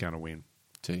of us is going to win.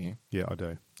 To you, Yeah, I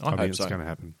do. I hope think it's so. going to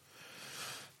happen.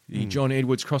 the John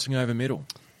Edwards crossing over middle.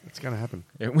 It's going to happen.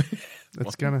 and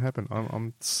It's going to happen.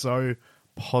 I'm so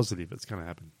positive it's going to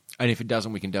happen. if it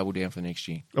doesn't, we can double down for next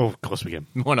year. Oh, of course we can.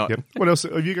 Why not? Yep. What else?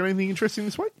 Have you got anything interesting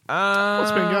this week?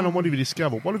 What's been going on? What have you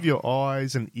discovered? What have your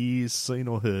eyes and ears seen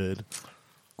or heard?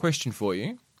 Question for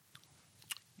you.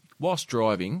 Whilst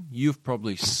driving, you've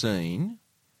probably seen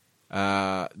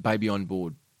baby on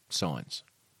board signs.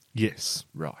 Yes.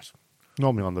 Right.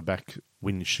 Normally on the back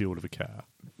windshield of a car.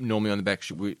 Normally on the back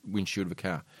windshield of a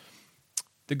car.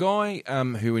 The guy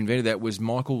who invented that was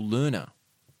Michael Lerner.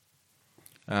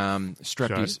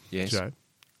 Strapped Joe, his... Yes. Joe,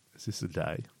 is this a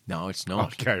day? No, it's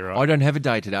not. Okay, right. I don't have a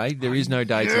day today. There is no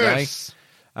day Yes.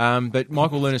 today. But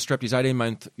Michael Lerner strapped his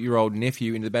 18-month-old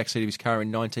nephew into the back seat of his car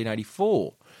in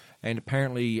 1984. And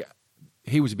apparently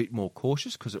he was a bit more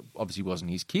cautious because it obviously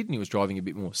wasn't his kid and he was driving a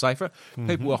bit more safer.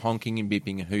 People were honking and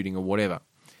beeping and hooting or whatever.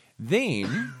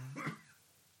 Then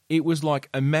it was like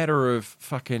a matter of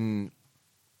fucking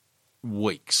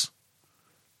weeks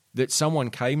that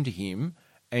someone came to him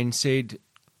and said,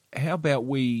 how about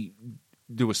we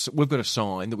we've got a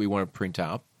sign that we want to print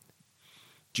up.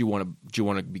 Do you want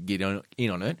to get in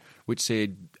on it? Which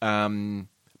said,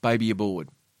 baby aboard.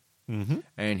 Mm-hmm.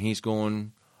 And he's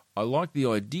gone, I like the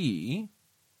idea,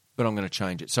 but I'm going to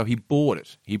change it. So he bought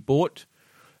it. He bought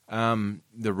the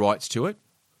rights to it.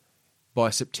 By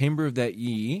September of that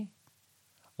year,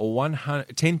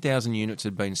 10,000 units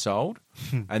had been sold,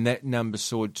 and that number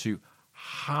soared to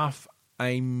 500,000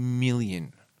 1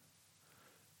 million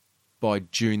by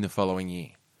June the following year.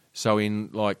 So in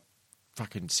like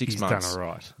fucking 6 He's months. done all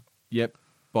right. Yep.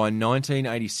 By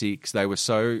 1986, they were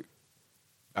so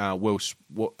they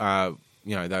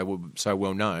were so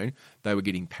well known, they were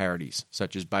getting parodies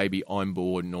such as "Baby, I'm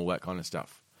Bored" and all that kind of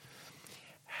stuff.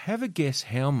 Have a guess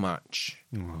how much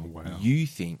Oh, wow. you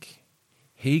think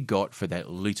he got for that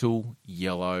little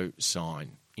yellow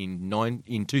sign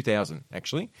in 2000?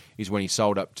 Actually, is when he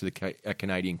sold up to a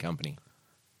Canadian company.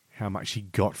 How much he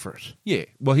got for it. Yeah,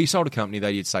 well, he sold a company.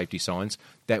 They did safety signs.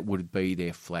 That would be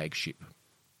their flagship.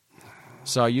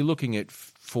 So you're looking at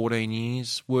 14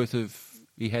 years worth of.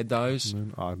 He had those.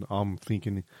 I'm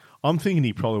thinking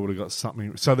he probably would have got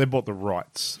something. So they bought the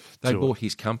rights. They to bought it.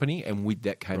 his company, and with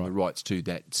that came the rights to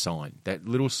that sign, that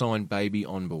little sign, "Baby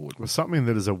on Board." Well, something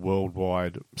that is a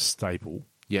worldwide staple.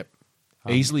 Yep,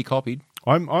 easily copied.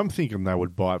 I'm thinking they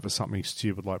would buy it for something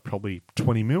stupid like probably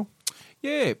 20 mil.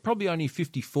 Yeah, probably only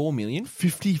 54 million.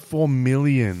 54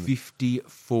 million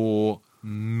 $54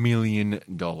 million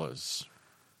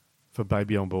for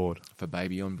Baby on Board. for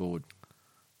 "Baby on Board."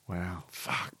 Wow.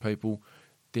 Fuck, people.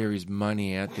 There is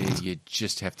money out there. You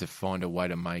just have to find a way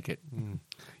to make it.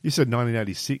 You said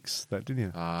 1986, that didn't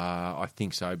you? I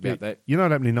think so, about that. You know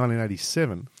what happened in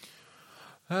 1987?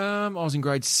 I was in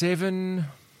grade 7.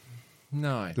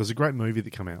 No. There was a great movie that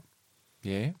came out.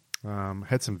 Yeah?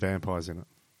 Had some vampires in it.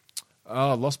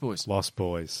 Oh, Lost Boys. Lost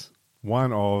Boys.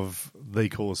 One of the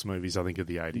coolest movies, I think, of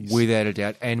the 80s. Without a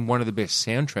doubt. And one of the best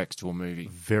soundtracks to a movie.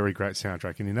 Very great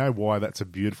soundtrack. And you know why that's a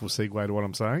beautiful segue to what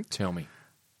I'm saying? Tell me.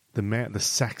 The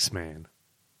sax man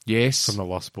Yes. from the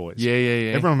Lost Boys. Yeah.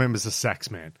 Everyone remembers the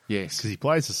sax man. Yes. Because he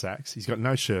plays the sax. He's got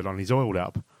no shirt on. He's oiled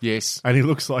up. Yes. And he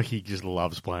looks like he just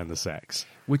loves playing the sax.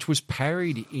 Which was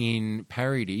parodied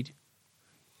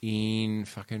in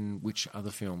fucking which other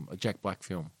film? A Jack Black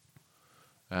film.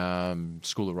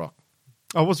 School of Rock.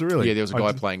 Oh, was it really? Yeah, there was a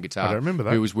guy playing guitar. I don't remember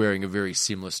that. Who was wearing a very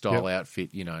similar style outfit,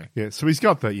 Yeah, so he's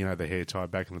got the hair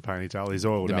tied back in the ponytail. He's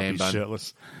oiled The up. man He's bun.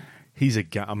 shirtless. He's a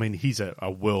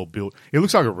well-built... He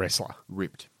looks like a wrestler,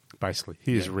 ripped. basically.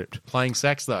 He is ripped. Playing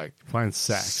sax, though. Playing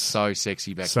sax. So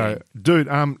sexy back So, then.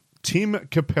 dude, Tim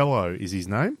Capello is his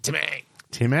name. Timmy.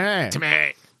 Timmy.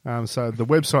 So the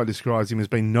website describes him as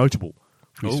being notable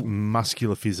for his Ooh.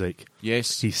 muscular physique,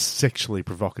 Yes. his sexually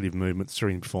provocative movements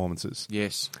during performances,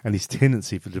 Yes. and his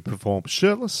tendency to perform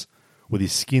shirtless with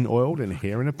his skin oiled and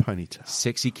hair in a ponytail.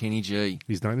 Sexy Kenny G.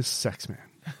 He's known as Saxman.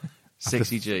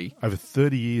 Sexy G. Over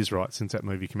 30 years, right, since that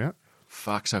movie came out.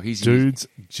 Fuck, so he's... Dude's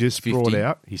just 50. brought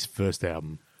out his first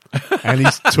album, and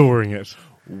he's touring it.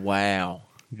 Wow.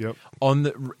 Yep.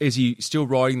 Is he still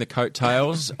riding the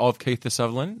coattails of Keith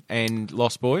Sutherland and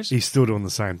Lost Boys? He's still doing the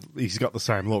same. He's got the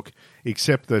same look,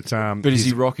 except that. But is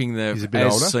he rocking he's the a bit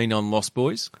as older? seen on Lost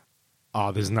Boys?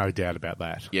 Oh, there's no doubt about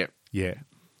that. Yep. Yeah.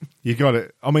 You got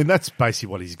it. I mean, that's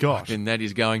basically what he's got. And that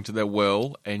is going to the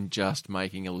well and just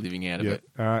making a living out of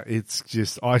Yeah. it. It's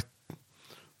just I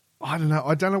don't know.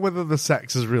 I don't know whether the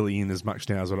sax is really in as much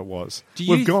now as what it was.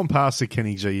 We've gone past the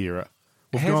Kenny G era.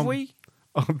 Have we?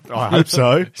 I hope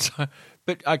so.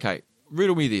 But, okay,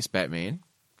 riddle me this, Batman.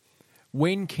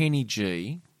 When Kenny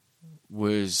G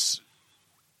was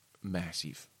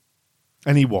massive,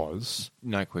 And he was.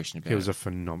 no question about He was it. a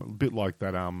phenomenal. Bit like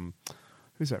that.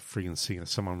 Who's that friggin' singer?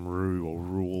 Someone Rue or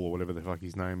Rule or whatever the fuck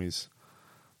his name is.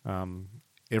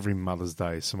 Every Mother's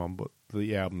Day,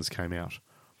 the albums came out.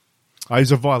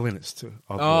 He's a violinist. I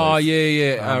Oh, believe.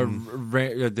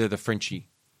 yeah. The Frenchie.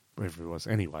 Whatever it was.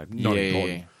 Anyway, not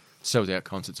important. Yeah. Sells out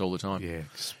concerts all the time. Yeah,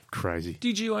 it's crazy.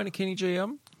 Did you own a Kenny G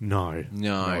album? No,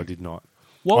 No. I did not.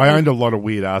 What I would- owned a lot of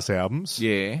weird ass albums.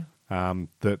 Yeah.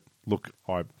 That look,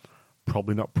 I'm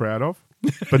probably not proud of,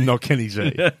 but not Kenny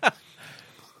G.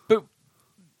 But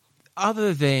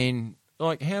other than,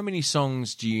 like, how many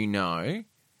songs do you know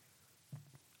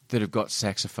that have got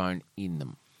saxophone in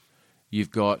them? You've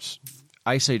got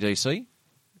AC/DC.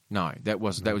 No, that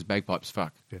was bagpipes.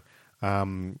 Fuck.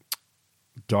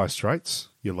 Dire Straits,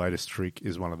 Your Latest Trick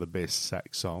is one of the best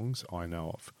sax songs I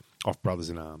know of. Off Brothers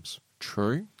in Arms.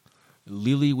 True.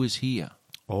 Lily Was Here.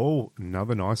 Oh,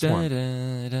 another nice Da, one.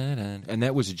 da, da, da. And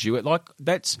that was a duet. Like,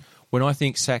 that's when I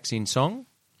think sax in song.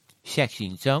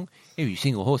 Every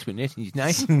single horseman that's his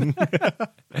name.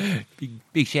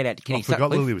 big shout out to Kenny I forgot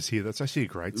Sutcliffe. Lily Was Here. That's actually a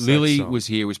great sax Lily song. Was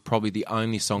Here was probably the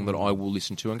only song that I will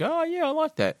listen to and go, oh, yeah, I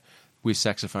like that, with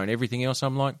saxophone. Everything else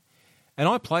I'm like... And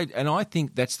I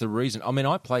think that's the reason. I mean,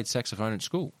 I played saxophone at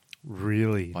school.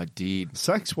 Really? I did.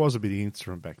 Sax was a big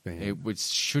instrument back then.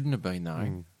 Shouldn't have been,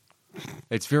 though.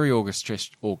 It's very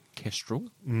orchestral.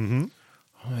 Mm-hmm.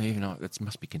 Oh, that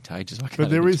must be contagious. I can't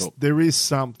But even talk. there is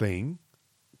something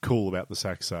cool about the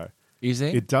saxo. Is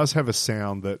there? It does have a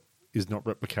sound that is not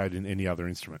replicated in any other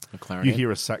instrument. A clarinet? You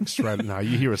hear a sax straight. No,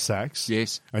 you hear a sax.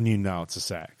 Yes. And you know it's a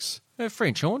sax.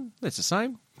 French horn, that's the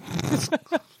same.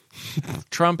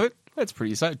 Trumpet, that's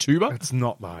pretty safe. Tuba? It's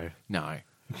not, though. No.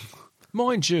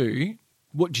 Mind you,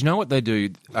 do you know what they do?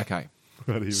 Okay.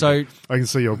 Right, So I can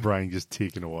see your brain just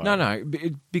ticking away. No,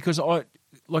 because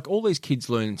like all these kids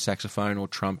learn saxophone or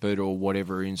trumpet or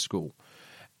whatever in school,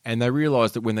 and they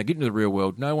realise that when they get into the real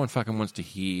world, no one fucking wants to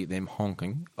hear them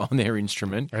honking on their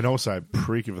instrument. And also,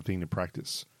 prick of a thing to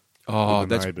practice. Oh, with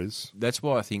the neighbours. that's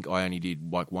why I think I only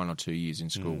did like 1 or 2 years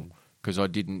in school because I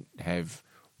didn't have,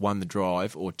 one, the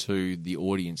drive, or 2, the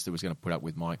audience that was going to put up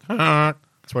with my...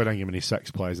 That's why I don't get many sax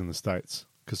players in the States,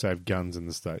 because they have guns in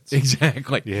the States.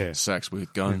 Exactly. Yeah. Sax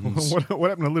with guns. What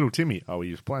happened to little Timmy? Oh, he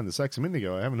was playing the sax a minute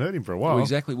ago. I haven't heard him for a while. Well,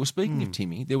 exactly. Well, speaking of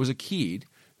Timmy, there was a kid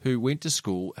who went to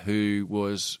school who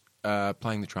was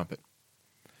playing the trumpet.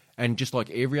 And just like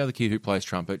every other kid who plays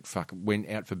trumpet, went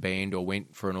out for band or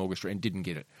went for an orchestra and didn't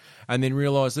get it. And then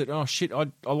realised that, oh, shit, I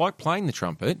like playing the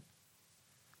trumpet,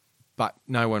 but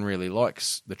no one really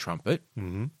likes the trumpet.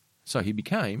 Mm-hmm. So he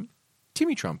became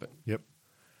Timmy Trumpet. Yep.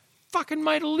 Fucking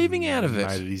made a living out of it.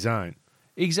 Made it his own.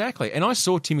 Exactly. And I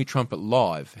saw Timmy Trumpet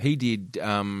live. He did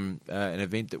an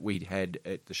event that we'd had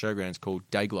at the showgrounds called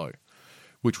Dayglow,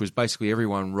 which was basically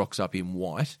everyone rocks up in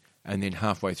white, and then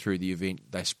halfway through the event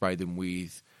they spray them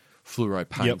with fluoro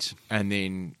paint, and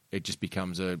then it just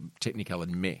becomes a Technicolor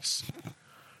mess.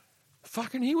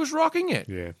 Fucking, he was rocking it.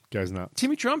 Yeah, goes nuts.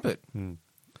 Timmy Trumpet.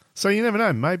 So you never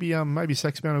know. Maybe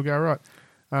Saxman will go right.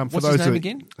 What's his name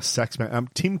again? Saxman.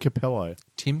 Tim Capello.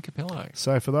 Tim Capello.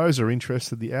 So for those who are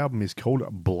interested, the album is called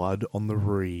Blood on the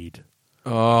Reed.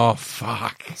 Oh,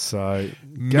 fuck. So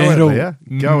Metal.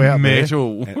 Go out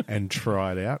Metal. there and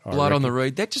try it out. Blood on the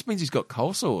Reed. That just means he's got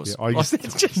coal sores. Yeah,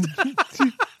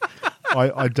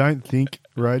 I don't think,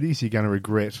 roadies, you're going to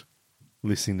regret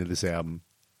listening to this album.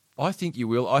 I think you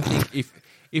will. I think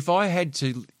if I had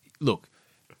to... Look,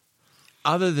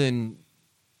 other than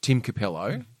Tim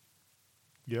Capello,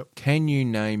 can you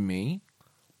name me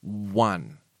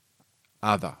one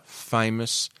other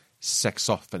famous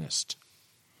saxophonist?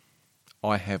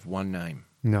 I have one name.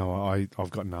 No, I've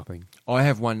got nothing. I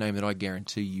have one name that I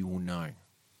guarantee you will know.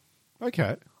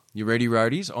 Okay. You ready,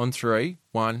 roadies? On 3.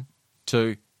 1,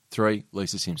 2, 3.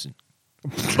 Lisa Simpson.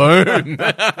 Boom.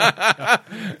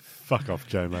 Fuck off,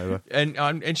 Joe Mather.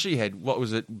 And she had, what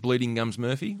was it, Bleeding Gums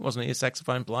Murphy? Wasn't he a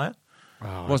saxophone player?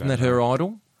 Oh, Wasn't that her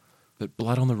idol? But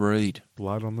Blood on the Reed.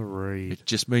 Blood on the Reed. It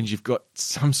just means you've got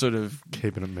some sort of...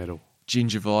 Keeping it metal.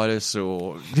 Gingivitis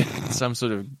or some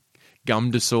sort of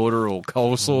gum disorder or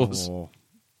coal sores. Oh,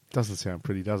 doesn't sound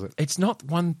pretty, does it? It's not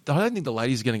one... I don't think the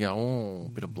ladies are going to go, oh, a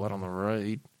bit of blood on the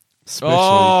reed.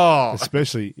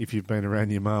 Especially if you've been around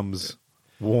your mum's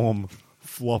warm,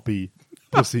 floppy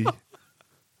pussy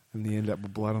and you end up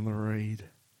with blood on the reed.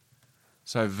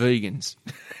 So vegans.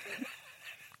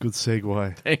 Good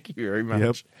segue. Thank you very much.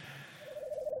 Yep.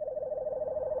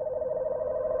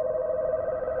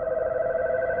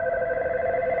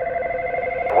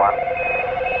 One,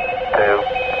 two,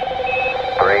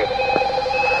 three,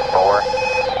 four.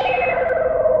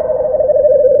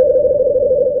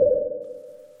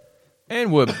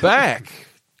 And we're back.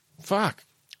 Fuck.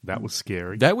 That was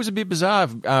scary. That was a bit bizarre.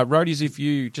 Roadies, if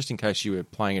you, just in case you were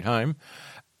playing at home,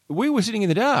 we were sitting in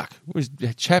the dark. We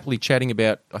were happily chatting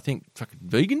about, I think, fucking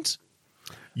vegans.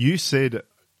 You said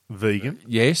vegan,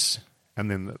 Yes.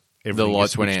 and then The everything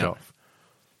lights gets went switched out. off.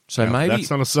 So Now, maybe that's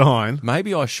not a sign.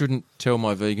 maybe I shouldn't tell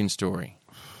my vegan story.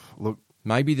 Look,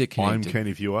 Maybe they're I'm connected. keen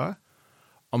if you are.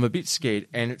 I'm a bit scared,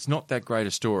 and it's not that great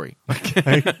a story.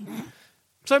 Okay.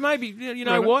 So maybe, you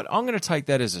know Right. what? I'm going to take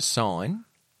that as a sign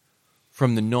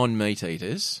from the non-meat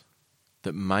eaters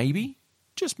that maybe,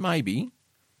 just maybe,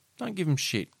 don't give them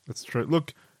shit. That's true.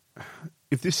 Look,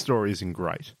 if this story isn't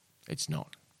great, It's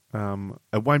not.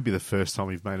 it won't be the first time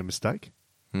we've made a mistake.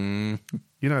 Mm,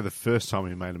 You know, the first time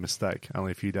we made a mistake,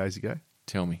 only a few days ago.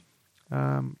 tell me.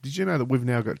 Did you know that we've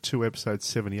now got 2 episodes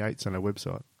 78s on our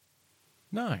website?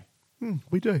 No.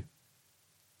 We do.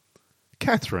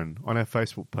 Catherine, on our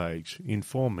Facebook page,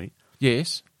 informed me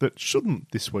Yes. that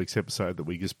shouldn't this week's episode that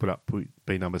we just put up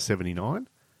be number 79?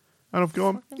 And I've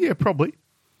gone, yeah, probably.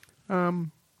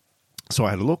 So I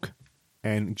had a look,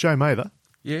 and Joe Mather,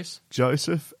 Yes.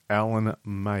 Joseph Allen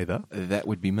Mather, That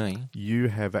would be me. you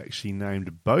have actually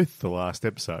named both the last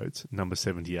episodes number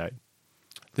 78.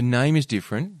 The name is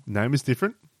different. Name is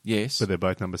different, Yes. but they're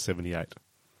both number 78.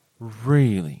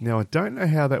 Really? Now, I don't know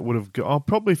how that would have gone. Oh,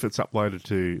 probably if it's uploaded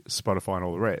to Spotify and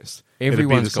all the rest. It'd be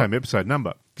Everyone's the same episode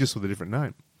number, just with a different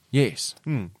name. Yes.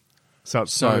 So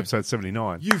it's So- episode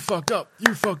 79. You fucked up.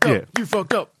 You fucked Yeah. up. You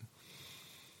fucked up.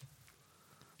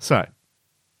 So,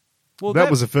 Well, that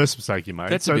was the first mistake you made.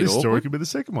 that's a So bit this story awkward. could be the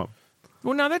second one.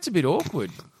 Well, no, that's a bit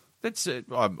awkward. That's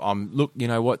look. You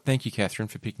know what? Thank you, Catherine,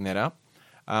 for picking that up.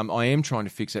 I am trying to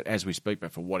fix it as we speak,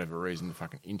 but for whatever reason, the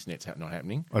fucking internet's not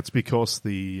happening. It's because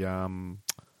the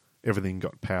everything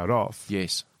got powered off.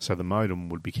 Yes. So the modem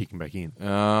would be kicking back in.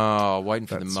 Oh, waiting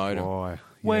for That's the modem. why. Yeah.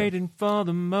 Waiting for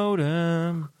the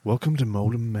modem. Welcome to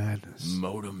Modem Madness.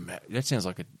 That sounds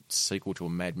like a sequel to a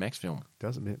Mad Max film.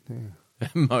 Doesn't it? Yeah.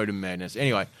 Modem madness.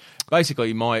 Anyway,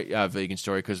 basically my vegan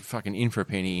story, because fucking in for a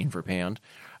penny, in for a pound.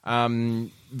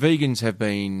 Vegans have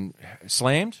been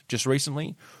slammed just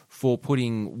recently for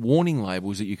putting warning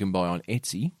labels that you can buy on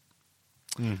Etsy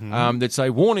that say,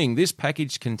 warning, this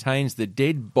package contains the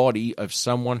dead body of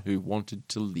someone who wanted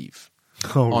to live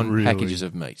Oh, on really? packages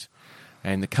of meat.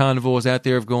 And the carnivores out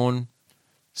there have gone,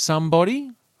 somebody?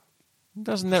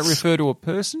 Doesn't that refer to a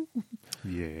person?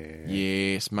 Yeah.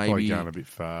 Yes, Probably maybe. going a bit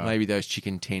far. Maybe those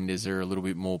chicken tenders are a little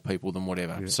bit more people than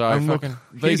whatever. Yeah. So And look, fucking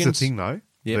here's vegans. the thing, though.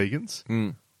 Yep.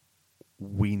 Vegans,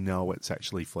 we know it's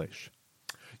actually flesh.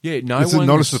 Yeah, no It's one's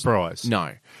not a surprise.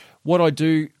 No. What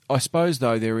I suppose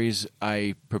though, there is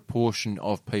a proportion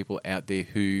of people out there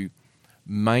who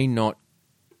may not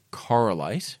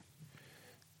correlate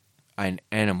an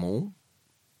animal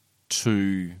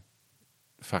to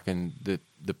fucking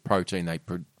the protein they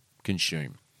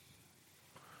consume.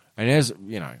 And as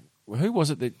you know, who was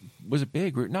it that was it? Bear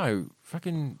Grylls? No,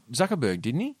 fucking Zuckerberg,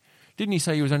 didn't he? Didn't he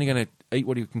say he was only going to eat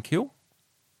what he can kill?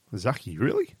 Zucky,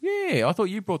 really? Yeah, I thought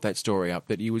you brought that story up,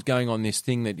 that he was going on this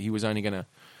thing that he was only going to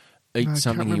eat No, I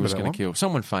something can't he was remember going that to kill.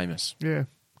 Someone famous. Yeah.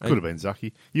 Hey. Could have been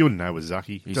Zucky. You wouldn't know it was Zucky.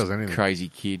 He He's does a anything. crazy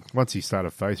kid. Once he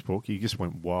started Facebook, he just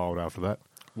went wild after that.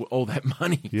 All that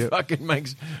money Yep. fucking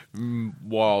makes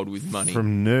wild with money.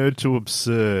 From nerd to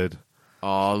absurd.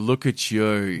 Oh, look at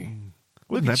you.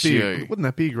 Wouldn't Look that at be? you. Wouldn't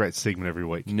that be a great segment every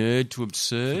week? Nerd to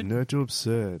absurd. Nerd to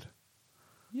absurd.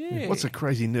 Yeah. What's a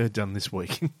crazy nerd done this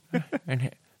week?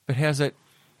 But how's that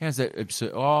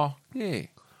absurd? Oh, yeah.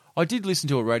 I did listen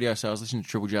to a radio show. I was listening to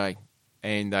Triple J,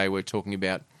 and they were talking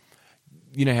about,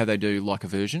 you know how they do like a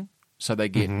version? So they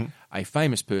get a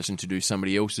famous person to do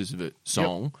somebody else's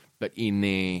song, but in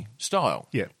their style.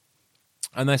 Yeah.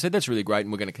 And they said that's really great,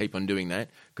 and we're going to keep on doing that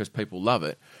because people love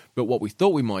it. But what we thought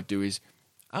we might do is,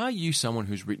 are you someone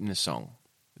who's written a song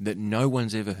that no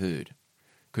one's ever heard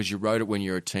because you wrote it when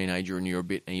you were a teenager and you're a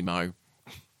bit emo,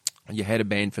 you had a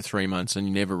band for 3 months and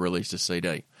you never released a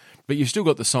CD, but you've still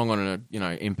got the song on a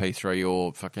MP3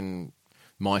 or fucking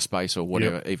MySpace or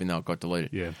whatever, even though it got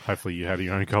deleted. Yeah. Hopefully you had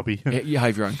your own copy. You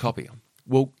have your own copy.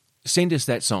 Well, send us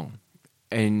that song,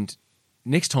 and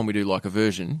next time we do like a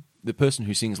version, the person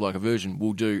who sings like a version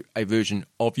will do a version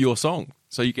of your song,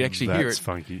 so you can actually hear it. That's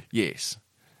funky. Yes.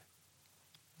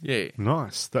 Yeah.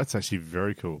 Nice. That's actually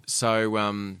very cool. So,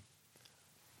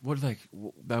 what are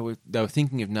they were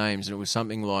thinking of names, and it was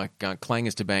something like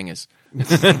clangers to bangers.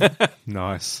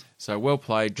 Nice. So well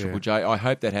played, Triple J. I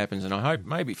hope that happens, and I hope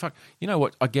maybe you know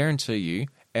what? I guarantee you,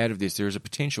 out of this, there is a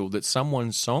potential that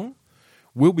someone's song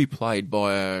will be played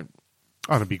by a,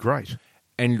 Oh, it'd be great.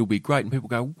 and it'll be great, and people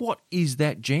go, "What is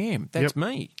that jam? That's Yep.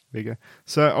 me." There you go.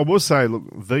 So I will say, look,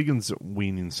 vegans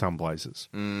win in some places.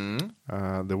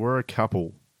 There were a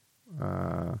couple,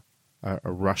 a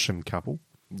Russian couple,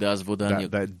 Das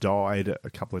Vodanya. that died a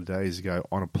couple of days ago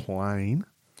on a plane.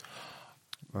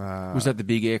 Was that the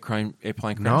big airplane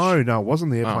crash? No, it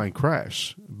wasn't the airplane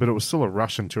crash, but it was still a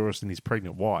Russian tourist and his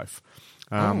pregnant wife.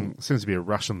 Seems to be a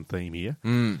Russian theme here.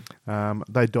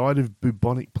 They died of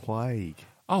bubonic plague.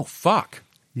 Oh, fuck.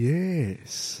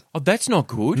 Yes. Oh, that's not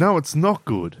good. No, it's not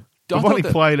good. I thought Bubonic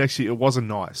that- plague, actually, it wasn't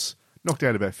nice. Knocked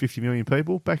out about 50 million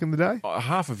people back in the day.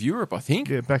 Half of Europe, I think.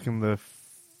 Yeah, back in the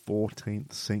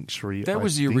 14th century. That I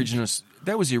was the think. original.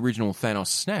 That was the original Thanos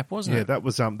snap, wasn't Yeah, it?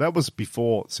 that was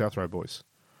before South Road Boys.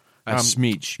 A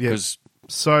smidge. Yeah. Because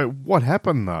So what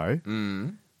happened though?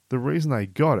 The reason they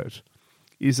got it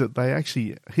is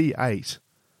that he ate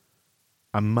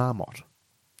a marmot.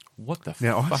 what the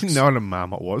Now fuck? I didn't know what a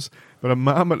marmot was, but a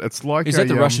marmot, it's like Is that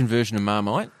the Russian version of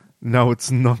Marmite? No,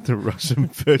 it's not the Russian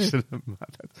version of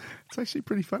marmot. It's actually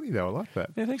pretty funny though. I like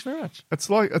that. Yeah, thanks very much. It's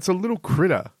a little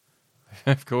critter.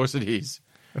 Of course it is.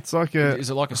 It's like a Is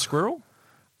it like a squirrel?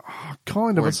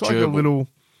 kind of. or a It's like a gerbil? little.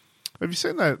 Have you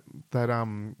seen that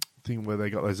thing where they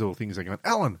got those little things? They go,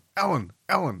 Alan, Alan,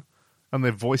 Alan, and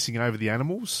they're voicing over the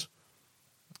animals.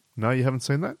 No, you haven't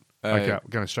seen that. Okay, I'm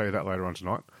going to show you that later on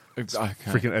tonight. Okay.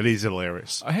 Freaking, it is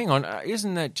hilarious. Hang on.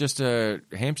 Isn't that just a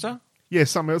hamster? Yeah,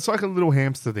 something. It's like a little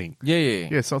hamster thing. Yeah.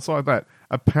 Yeah, so it's like that.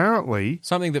 Apparently,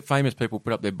 Something that famous people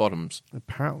put up their bottoms.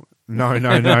 no,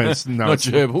 it's Not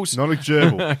gerbils. Not a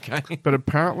gerbil. Okay. But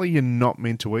apparently, you're not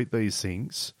meant to eat these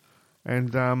things,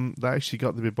 and they actually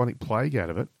got the bubonic plague out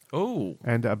of it, Oh.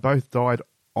 and both died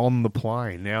on the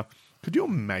plane. Now, could you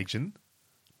imagine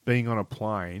being on a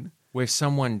plane Where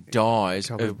someone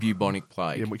dies of bubonic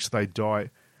plague. in which they die?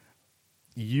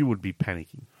 You would be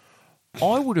panicking.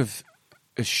 I would have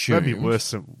assumed... That'd be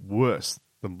worse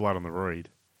than blood on the reed.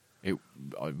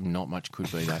 Not much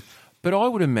could be that. But I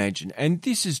would imagine, and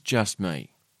this is just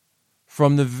me,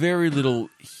 from the very little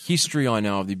history I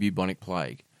know of the bubonic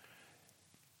plague,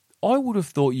 I would have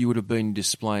thought you would have been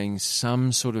displaying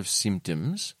some sort of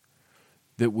symptoms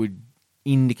that would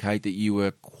indicate that you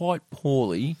were quite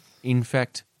poorly, in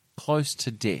fact, close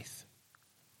to death.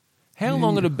 How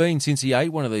long had it been since he ate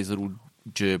one of these little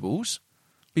gerbils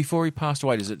before he passed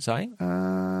away, does it say?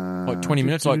 Like 20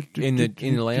 minutes, like in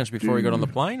the lounge before he got on the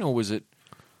plane, or was it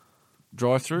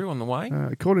drive-through on the way?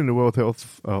 According to World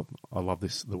Health, I love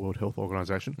this, the World Health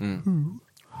Organization,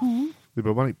 the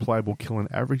bubonic plague will kill an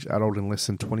average adult in less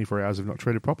than 24 hours if not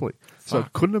treated properly. So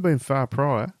it couldn't have been far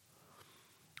prior.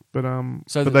 But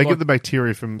they get the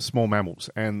bacteria from small mammals,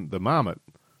 and the marmot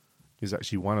is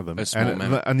actually one of them. A small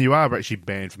mammal. And you are actually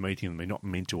banned from eating them. You're not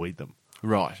meant to eat them.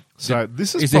 Right. So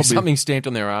this is there probably something stamped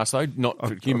on their arse, though, not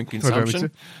for human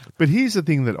consumption? But here's the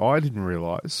thing that I didn't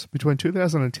realise. Between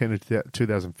 2010 and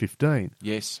 2015,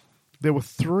 Yes. there were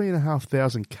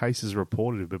 3,500 cases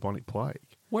reported of bubonic plague.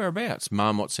 Whereabouts?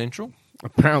 Marmot Central?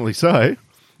 Apparently so.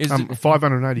 Is it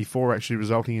 584 actually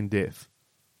resulting in death.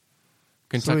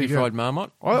 Kentucky there you go. Fried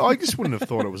Marmot? I just wouldn't have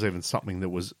thought it was even something that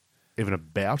was even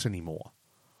about anymore.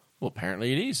 Well,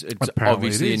 apparently it is. It's Apparently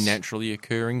obviously it is. a naturally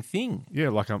occurring thing, Yeah,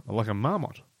 like a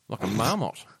marmot. like a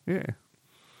marmot. Yeah.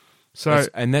 So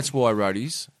And that's why,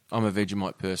 roadies, I'm a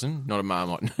Vegemite person, not a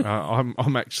marmot.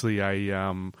 I'm actually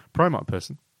a pro-mite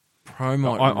person.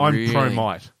 Pro-mite, I'm really?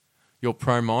 pro-mite. You're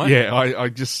pro-mite? Yeah,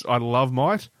 I love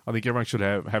mite. I think everyone should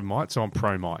have mite, so I'm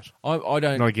pro-mite. I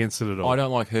don't. Not against it at all. I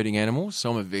don't like hurting animals,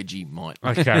 so I'm a Vegemite.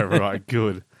 Okay, right,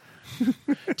 good.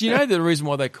 Do you know the reason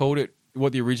why they called it,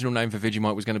 what the original name for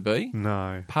Vegemite was going to be?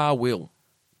 No. Par will.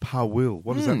 Par will.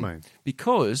 What does that mean?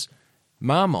 Because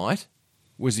Marmite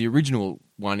was the original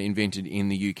one invented in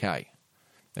the UK.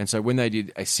 And so when they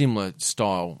did a similar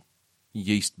style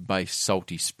yeast-based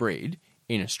salty spread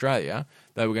in Australia,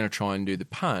 they were going to try and do the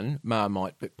pun,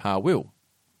 Marmite but par will.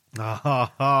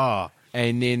 Ah,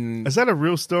 And then is that a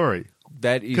real story?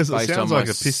 that is Because it based on sounds my like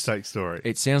a piss take story.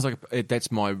 It sounds like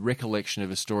that's my recollection of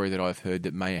a story that I've heard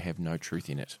that may have no truth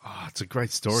in it. Oh, it's a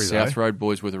great story, South though. Road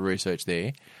boys with the research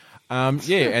there.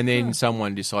 Yeah, and then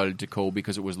someone decided to call,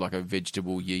 because it was like a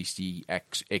vegetable yeasty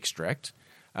extract,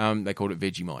 they called it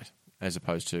Vegemite as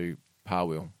opposed to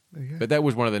Parwill. But that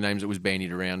was one of the names that was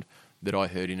bandied around that I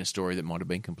heard in a story that might have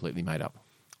been completely made up.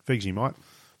 Vegemite.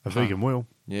 A vegan will.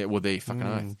 Yeah, well, there you fucking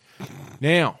oath.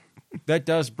 Now, that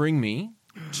does bring me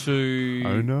to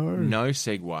Oh, no. no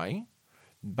segue,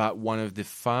 but one of the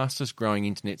fastest growing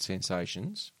internet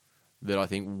sensations that I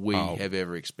think we have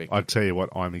ever expected. I tell you what,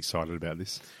 I'm excited about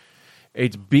this.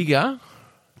 It's bigger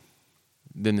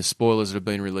than the spoilers that have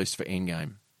been released for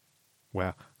Endgame.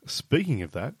 Wow. Speaking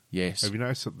of that, Yes. have you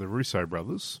noticed that the Russo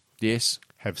brothers Yes.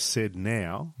 have said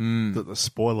now that the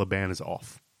spoiler ban is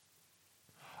off?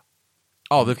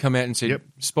 Oh, they've come out and said, Yep.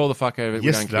 spoil the fuck out of it,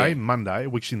 we don't Yesterday, care. Monday,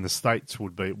 which in the States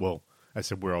would be, well, I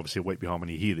said we're obviously a week behind when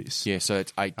you hear this. Yeah, so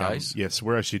it's 8 days. Yes,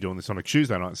 we're actually doing this on a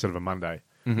Tuesday night instead of a Monday.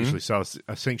 Usually, so it's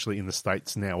essentially in the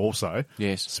States now also,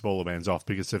 Yes. spoiler ban's off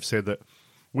because they've said that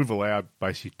we've allowed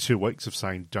basically 2 weeks of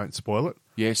saying don't spoil it.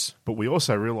 Yes, But we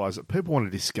also realise that people want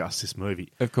to discuss this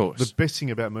movie. of course. The best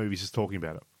thing about movies is talking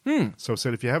about it. So I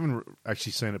said, if you haven't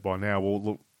actually seen it by now, well,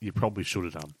 look, you probably should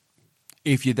have done.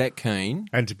 If you're that keen,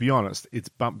 And to be honest, it's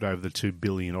bumped over the 2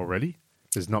 billion already.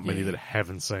 There's not many Yeah. that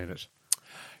haven't seen it.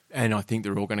 and I think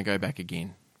they're all going to go back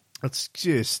again. It's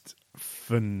just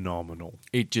phenomenal.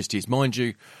 It just is. Mind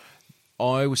you,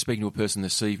 I was speaking to a person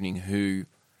this evening who,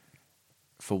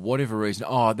 for whatever reason,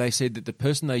 they said that the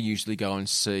person they usually go and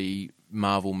see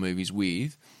Marvel movies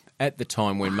with, at the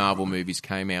time when Marvel movies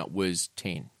came out, was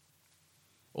 10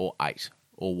 or 8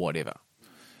 or whatever.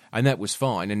 And that was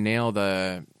fine. And now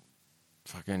the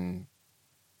fucking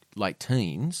late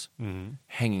teens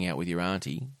hanging out with your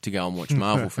auntie to go and watch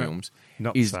Marvel films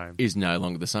Not is, the same. is no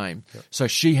longer the same. So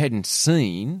she hadn't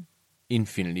seen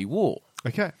Infinity War,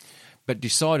 Okay. but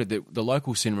decided that the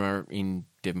local cinema in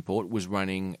Devonport was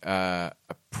running a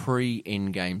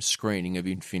pre-Endgame screening of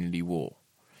Infinity War.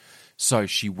 So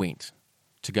she went.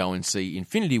 to go and see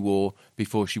Infinity War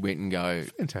before she went and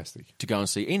Fantastic. to go and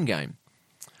see Endgame.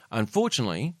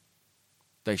 Unfortunately,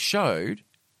 they showed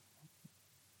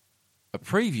a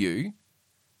preview.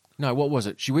 No, what was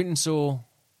it? She went and saw...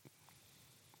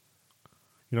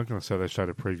 You're not going to say they showed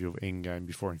a preview of Endgame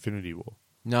before Infinity War?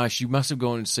 No, she must have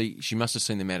gone and she must have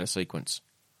seen them out of sequence.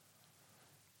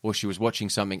 Or she was watching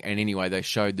something, and anyway, they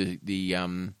showed the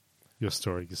Your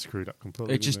story gets screwed up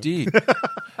completely. it just didn't did.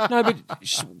 No, but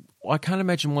I can't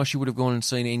imagine why she would have gone and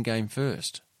seen Endgame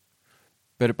first.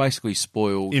 But it basically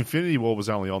spoiled... Infinity War was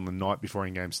only on the night before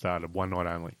Endgame started, one night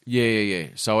only. Yeah.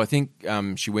 So I think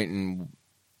she went and...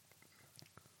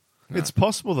 No. It's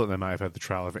possible that they may have had the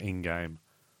trailer for Endgame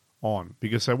on,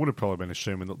 because they would have probably been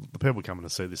assuming that the people coming to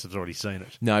see this have already seen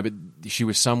it. No, but she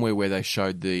was somewhere where they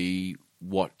showed a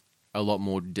lot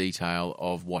more detail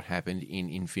of what happened in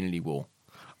Infinity War.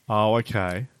 Oh,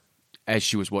 okay. As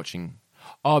she was watching...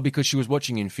 Oh, because she was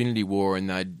watching Infinity War and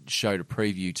they showed a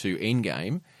preview to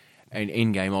Endgame, and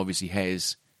Endgame obviously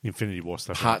has... Infinity War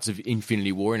stuff. Parts of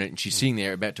Infinity War in it, and she's sitting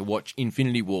there about to watch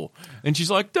Infinity War, and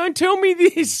she's like, "Don't tell me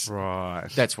this." Right.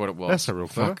 That's what it was. That's a real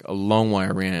fuck. A long way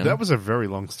around. That was a very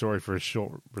long story for a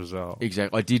short result.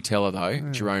 Exactly. I did tell her though,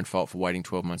 it's your own fault for waiting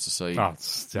 12 months to see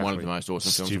it's one of the most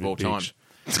awesome films of all time.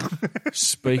 bitch.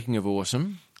 Speaking of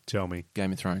awesome, Tell me.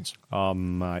 Game of Thrones. Oh,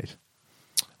 mate.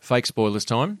 Fake spoilers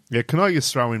time. Yeah, can I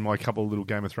just throw in my couple of little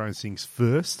Game of Thrones things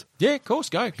first? Yeah, of course.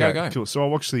 Go. Cool. So I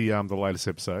watched the latest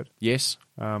episode. Yes.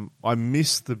 I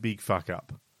missed the big fuck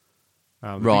up.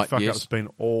 The Right, big fuck yes. up's been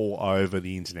all over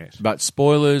the internet. But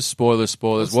spoilers.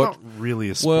 It's not really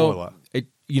a spoiler. Well,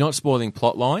 you're not spoiling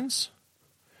plot lines,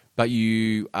 but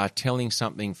you are telling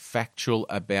something factual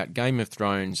about Game of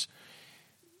Thrones.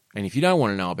 And if you don't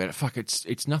want to know about it, fuck,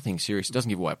 it's nothing serious. It doesn't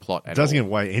give away a plot at all. It doesn't give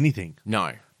away anything.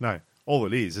 No. All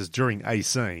it is during a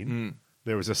scene,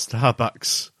 there was a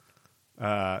Starbucks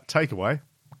takeaway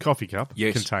coffee cup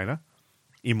container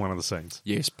in one of the scenes.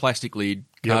 Yes, plastic lid,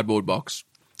 cardboard box.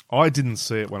 I didn't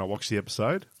see it when I watched the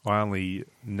episode. I only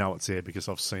know it's there because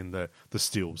I've seen the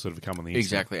stills that have come on the internet.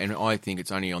 Exactly, and I think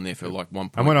it's only on there for like 1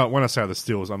 point. And when I say the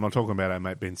stills, I'm not talking about our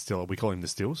mate Ben Stiller. We call him the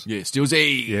stills. Yeah,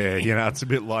 Stillsy. Yeah, it's a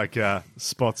bit like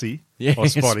Spotsy Yeah, or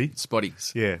Spotty.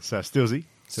 Spotties. Yeah, so Stillsy.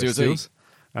 So Stillsy. Stills.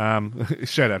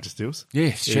 Shout out to Stills.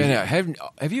 Yeah, shout out.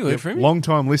 Have you heard from him? Long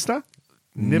time listener.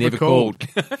 Never called.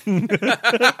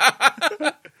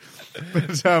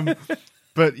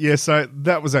 But yeah, so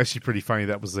that was actually pretty funny.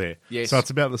 That was there. Yes. So it's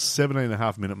about the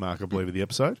 17.5 minute mark, I believe, of the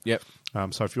episode. Yep.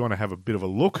 So if you want to have a bit of a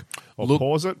look, or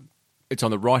pause it. It's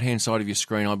on the right-hand side of your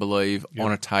screen, I believe,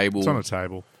 on a table. It's on a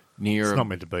table. It's not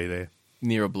meant to be there.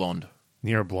 Near a blonde.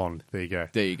 Near a blonde. There you go.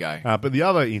 There you go. But the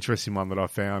other interesting one that I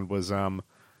found was one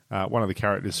of the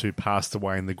characters who passed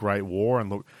away in the Great War. And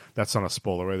look, that's not a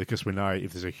spoiler either, because we know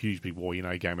if there's a huge big war,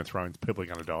 Game of Thrones, people are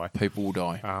going to die. People will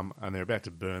die. And they're about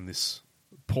to burn this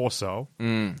poor soul.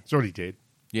 Mm. He's already dead.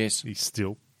 Yes. He's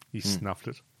snuffed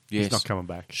it. Yes. He's not coming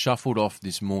back. Shuffled off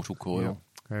this mortal coil.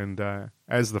 Yeah. And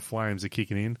as the flames are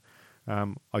kicking in,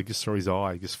 I just saw his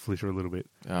eye just flitter a little bit.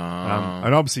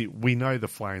 And obviously, we know the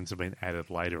flames have been added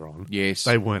later on. Yes.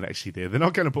 They weren't actually there. They're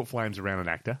not going to put flames around an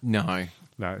actor. No.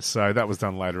 So that was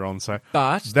done later on.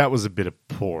 But that was a bit of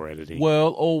poor editing.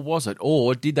 Well, or was it?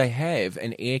 Or did they have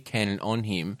an air cannon on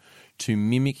him to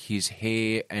mimic his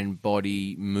hair and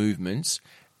body movements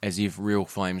as if real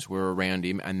flames were around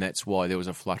him, and that's why there was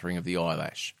a fluttering of the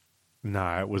eyelash?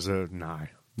 No, it was no.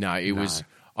 No, it was,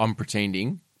 I'm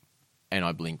pretending, and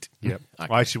I blinked. Yep.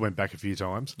 Okay. I actually went back a few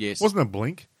times. Yes. It wasn't a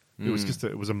blink. It was just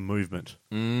it was a movement.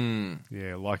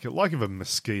 Yeah, like if a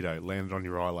mosquito landed on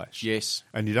your eyelash. Yes.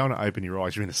 And you don't want to open your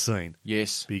eyes. You're in a scene.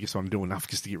 Yes. But you just want to do enough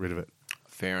just to get rid of it.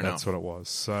 Fair enough. That's what it was.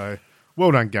 So,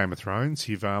 well done, Game of Thrones.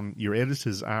 You've your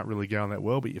editors aren't really going that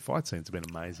well, but your fight scenes have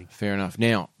been amazing. Fair enough.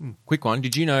 Now, quick one.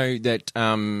 Did you know that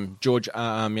George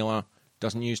R. Miller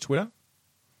doesn't use Twitter?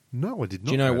 No, I did not.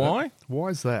 Do you know why? That. Why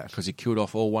is that? Because he killed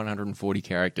off all 140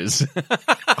 characters.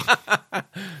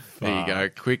 There you go.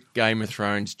 Quick Game of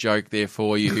Thrones joke there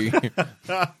for you.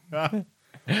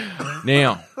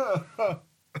 Now.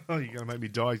 Oh, you're going to make me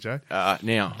die, Joe.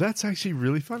 Now. That's actually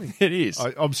really funny. It is.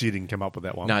 Obviously, you didn't come up with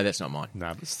that one. No, that's not mine.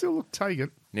 No, but still, look, take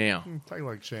it. Now. Take it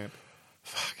like a champ.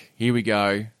 Fuck. Here we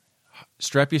go.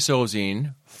 Strap yourselves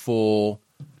in for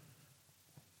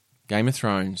Game of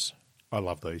Thrones. I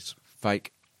love these.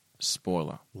 Fake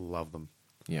spoiler. Love them.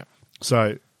 Yeah.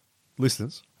 So,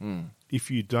 listeners, if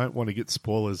you don't want to get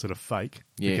spoilers that are fake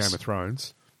for Yes. Game of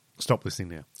Thrones, stop listening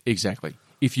now. Exactly.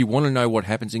 If you want to know what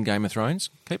happens in Game of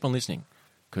Thrones, keep on listening,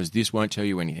 because this won't tell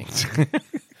you anything.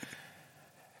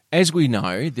 as we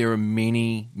know, there are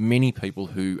many, many people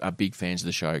who are big fans of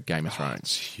the show Game of It's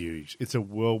Thrones. huge. It's a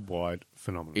worldwide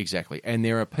phenomenon. Exactly. And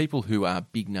there are people who are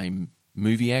big-name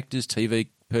movie actors, TV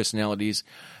personalities,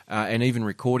 and even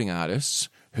recording artists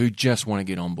who just want to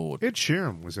get on board. Ed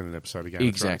Sheeran was in an episode of Game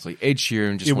Exactly. of Thrones. Ed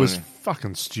Sheeran just It was wanted to...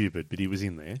 fucking stupid, but he was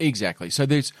in there. Exactly. So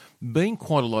there's been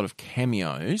quite a lot of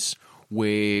cameos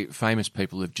where famous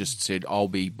people have just said, I'll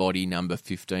be body number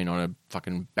 15 on a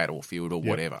fucking battlefield or Yep.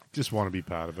 whatever. Just want to be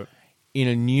part of it. In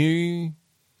a new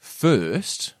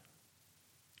first,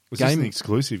 Was this Game- an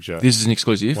exclusive, Joe? this is an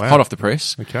exclusive, Wow. hot off the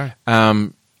press. Okay.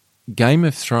 Game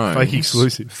of Thrones, Fake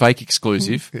exclusive. fake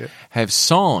exclusive, Yeah. have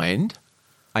signed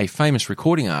a famous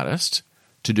recording artist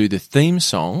to do the theme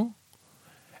song.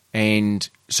 And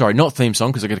sorry, not theme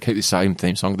song because I've got to keep the same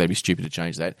theme song. They'd be stupid to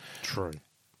change that. True.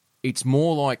 It's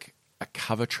more like a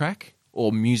cover track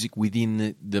or music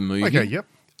within the movie. Okay, yep.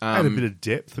 Add a bit of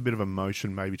depth, a bit of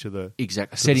emotion maybe to the...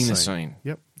 Exactly, to setting the scene.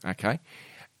 Yep. Okay,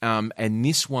 and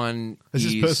this one Is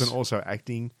is this person also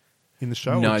acting in the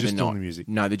show no, or just they're not. doing the music?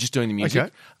 No, they're just doing the music.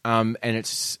 Okay. And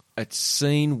it's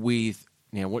seen with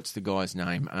now. What's the guy's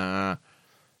name?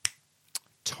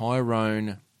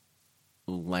 Tyrone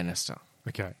Lannister.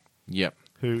 Okay. Yep,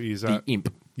 Who is... the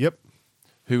imp, Yep.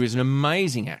 who is an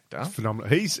amazing actor. Phenomenal.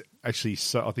 He's actually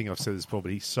so... I think I've said this before,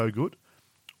 but he's so good.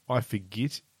 I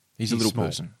forget... He's a little small.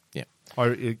 person. Yeah.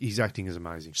 His acting is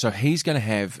amazing. So he's going to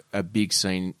have a big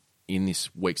scene in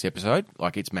this week's episode.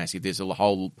 Like, it's massive. There's a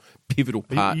whole pivotal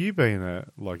Are part. you being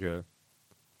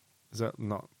is that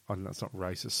not? I don't know. It's not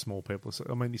racist. Small people.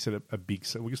 I mean, you said a big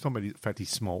scene. We're just talking about the fact he's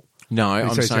small. No, You I'm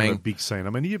say he's having a saying big scene. I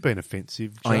mean, are you being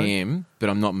offensive, Joe? I am, but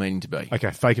I'm not meaning to be.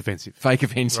 Okay, fake offensive. Fake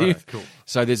offensive. Right, cool.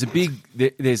 So there's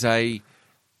there's a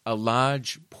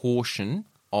large portion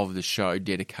of the show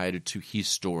dedicated to his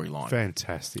storyline.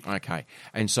 Fantastic. Okay,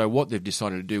 and so what they've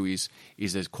decided to do is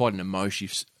there's quite an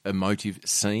emotive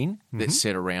scene that's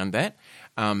set around that,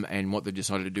 and what they've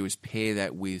decided to do is pair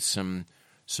that with some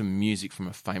music from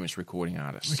a famous recording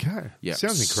artist. Okay. Yeah,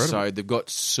 Sounds incredible. So they've got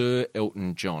Sir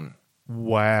Elton John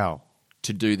Wow.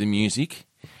 to do the music.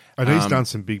 And he's done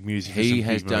some big music. for He some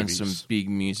has big done movies. some big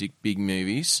music, big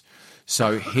movies.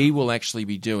 So he will actually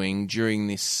be doing, during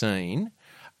this scene,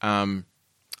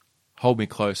 Hold Me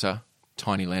Closer,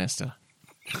 Tiny Lannister.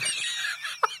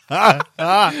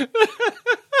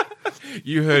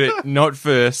 You heard it not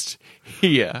first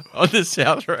here on the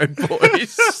South Road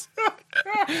Boys.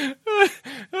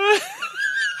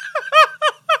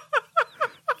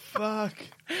 Fuck.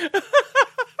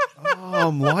 Oh,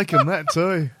 I'm liking that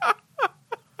too.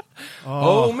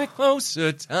 Hold me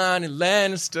closer, Tiny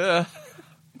Lannister.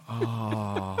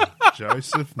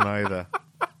 Joseph Mather.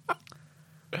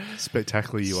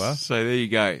 Spectacular you are. So there you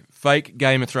go. Fake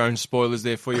Game of Thrones spoilers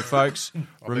there for you folks.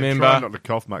 I've been Remember, trying not to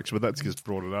cough much, but that's just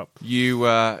brought it up. you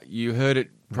heard it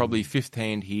probably fifth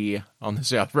hand here on the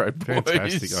South Road Boys.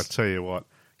 Fantastic. I tell you what,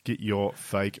 get your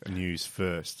fake news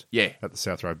first. Yeah. At the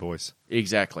South Road Boys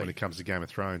Exactly. when it comes to Game of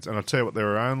Thrones. And I'll tell you what,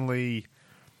 there are only...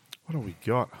 What have we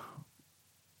got?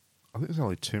 I think there's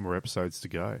only 2 more episodes to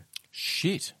go.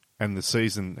 Shit. And the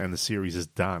season and the series is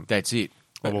done. That's it.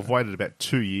 Well, we've waited about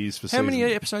 2 years for How season. many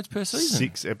episodes per season?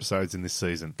 6 episodes in this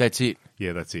season. That's it.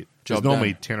 Yeah, that's it. Job There's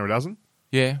normally done. 10 or a dozen.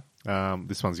 Yeah.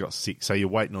 This one's got 6. So you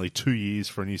wait nearly 2 years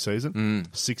for a new season.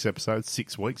 6 episodes,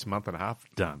 6 weeks, month and a half,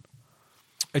 done.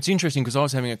 It's interesting because I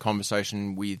was having a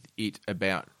conversation with it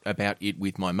about it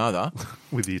with my mother.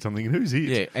 With it, I'm thinking, who's it?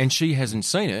 Yeah, and she hasn't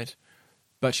seen it,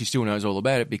 but she still knows all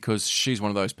about it because she's one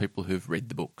of those people who've read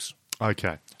the books.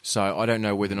 Okay. So I don't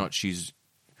know whether or not she's...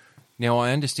 Now,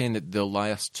 I understand that the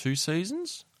last 2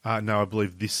 seasons No, I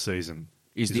believe this season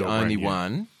is the all brand only new.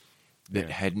 one that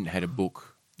Yeah. hadn't had a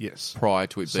book Yes. prior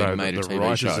to it being So made the a TV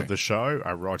writers show. of the show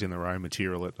are writing their own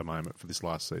material at the moment for this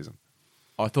last season.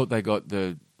 I thought they got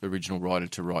the original writer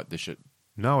to write the shit.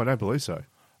 No, I don't believe so.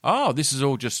 Oh, this is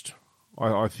all just...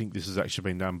 I think this has actually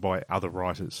been done by other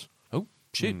writers. Oh,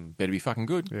 shit. Better be fucking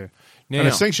good. Yeah. Now, And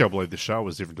essentially, I believe the show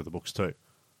was different to the books too.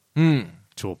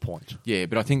 To a point. yeah,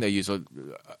 but I think they use a...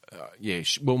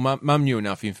 well, Mum knew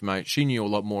enough information. She knew a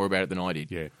lot more about it than I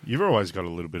did. Yeah. You've always got a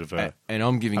little bit of And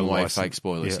I'm giving away license- fake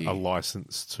spoilers yeah, here. a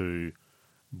license to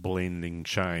blend and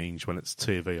change when it's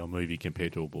TV or movie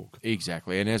compared to a book.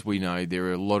 Exactly. And as we know, there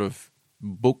are a lot of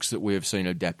books that we have seen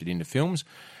adapted into films,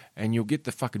 and you'll get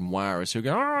the fucking warers who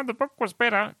go, oh, the book was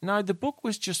better. No, the book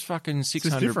was just fucking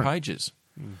 600 different. pages.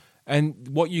 And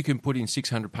what you can put in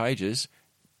 600 pages,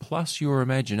 plus your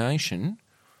imagination,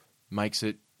 makes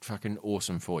it fucking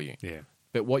awesome for you. Yeah.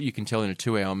 But what you can tell in a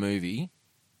 2-hour movie,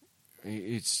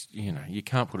 it's, you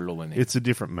can't put it all in there. It's a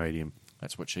different medium.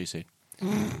 That's what she said.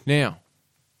 Now,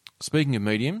 speaking of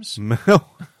mediums,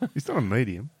 Mel, it's not a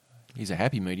medium. He's a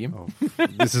happy medium. Oh,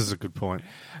 this is a good point.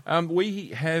 We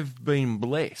have been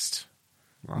blessed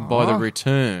by the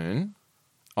return,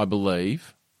 I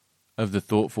believe, of the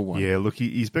thoughtful one. Yeah, look,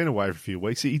 he's been away for a few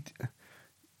weeks. He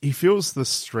feels the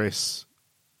stress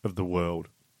of the world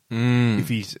if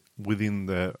he's within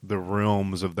the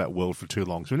realms of that world for too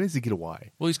long. So he needs to get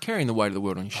away. Well, he's carrying the weight of the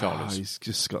world on his shoulders. He's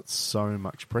just got so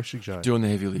much pressure, Joe. Doing the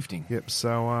heavy lifting. Yep.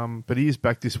 So, but he is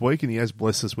back this week, and he has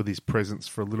blessed us with his presence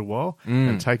for a little while,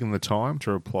 and taken the time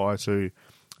to reply to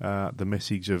the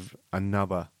message of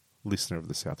another listener of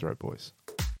the South Road Boys.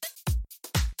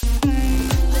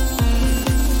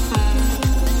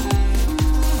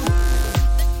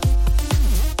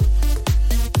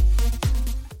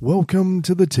 Welcome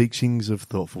to the teachings of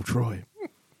Thoughtful Troy.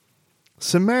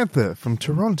 Samantha from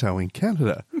Toronto in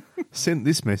Canada sent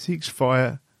this message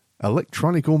via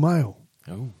electronical mail.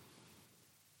 Oh.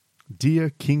 Dear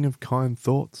King of Kind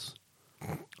Thoughts,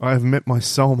 I have met my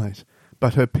soulmate,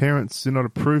 but her parents do not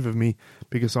approve of me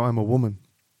because I am a woman,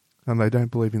 and they don't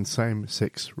believe in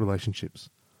same-sex relationships.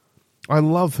 I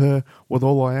love her with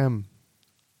all I am,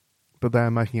 but they are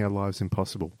making our lives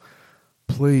impossible.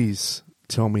 Please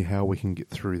tell me how we can get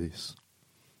through this.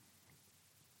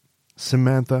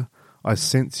 Samantha, I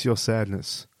sense your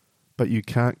sadness, but you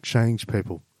can't change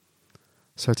people.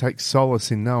 So take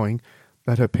solace in knowing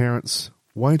that her parents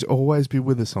won't always be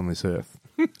with us on this earth,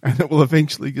 and it will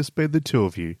eventually just be the two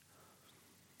of you.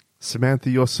 Samantha,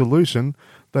 your solution,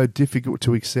 though difficult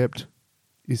to accept,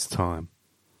 is time.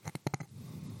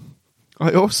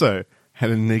 I also had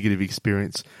a negative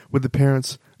experience with the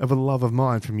parents of a love of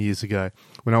mine from years ago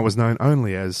when I was known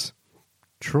only as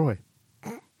Troy.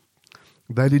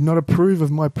 They did not approve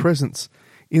of my presence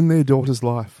in their daughter's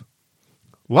life.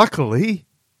 Luckily,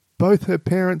 both her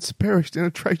parents perished in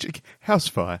a tragic house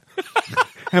fire,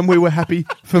 and we were happy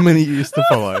for many years to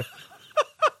follow.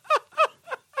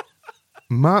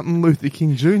 Martin Luther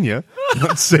King Jr.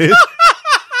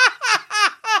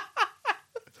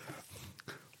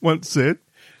 once said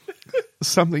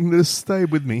something that has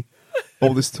stayed with me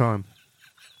all this time.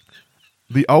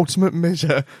 The ultimate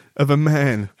measure of a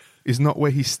man is not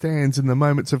where he stands in the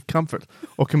moments of comfort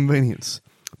or convenience,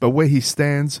 but where he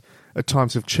stands at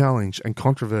times of challenge and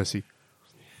controversy.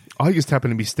 I just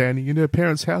happen to be standing in her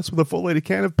parents' house with a 4-litre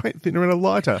can of paint thinner and a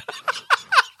lighter.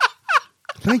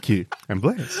 Thank you, and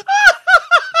bless.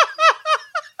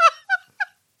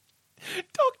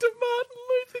 Dr. Martin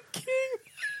Luther King.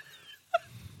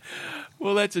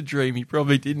 Well, that's a dream he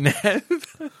probably didn't have.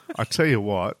 I tell you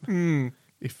what,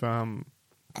 if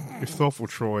Thoughtful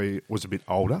Troy was a bit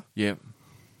older, Yeah.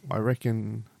 I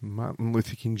reckon Martin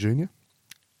Luther King Jr.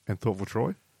 and Thoughtful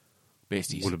Troy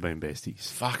Besties. would have been besties.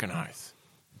 Fucking oath.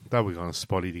 They were kind of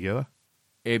spotty together.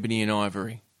 Ebony and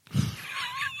ivory.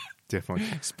 Definitely.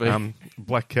 Speak.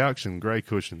 Black couch and grey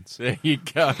cushions. There you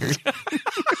go.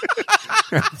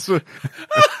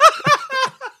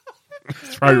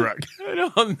 Throw rug.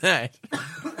 And on that,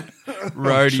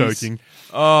 roadies. Choking.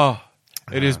 Oh,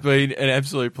 it has been an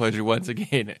absolute pleasure once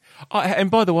again.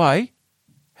 And by the way,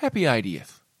 happy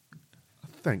 80th.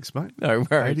 Thanks, mate. No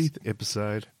worries. 80th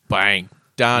episode. Bang.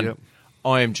 Done. Yep.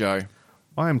 I am Joe.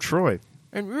 I am Troy,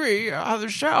 And we are the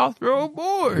South Road who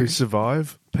Boys.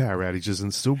 survive power outages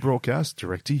and still broadcast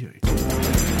direct to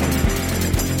you.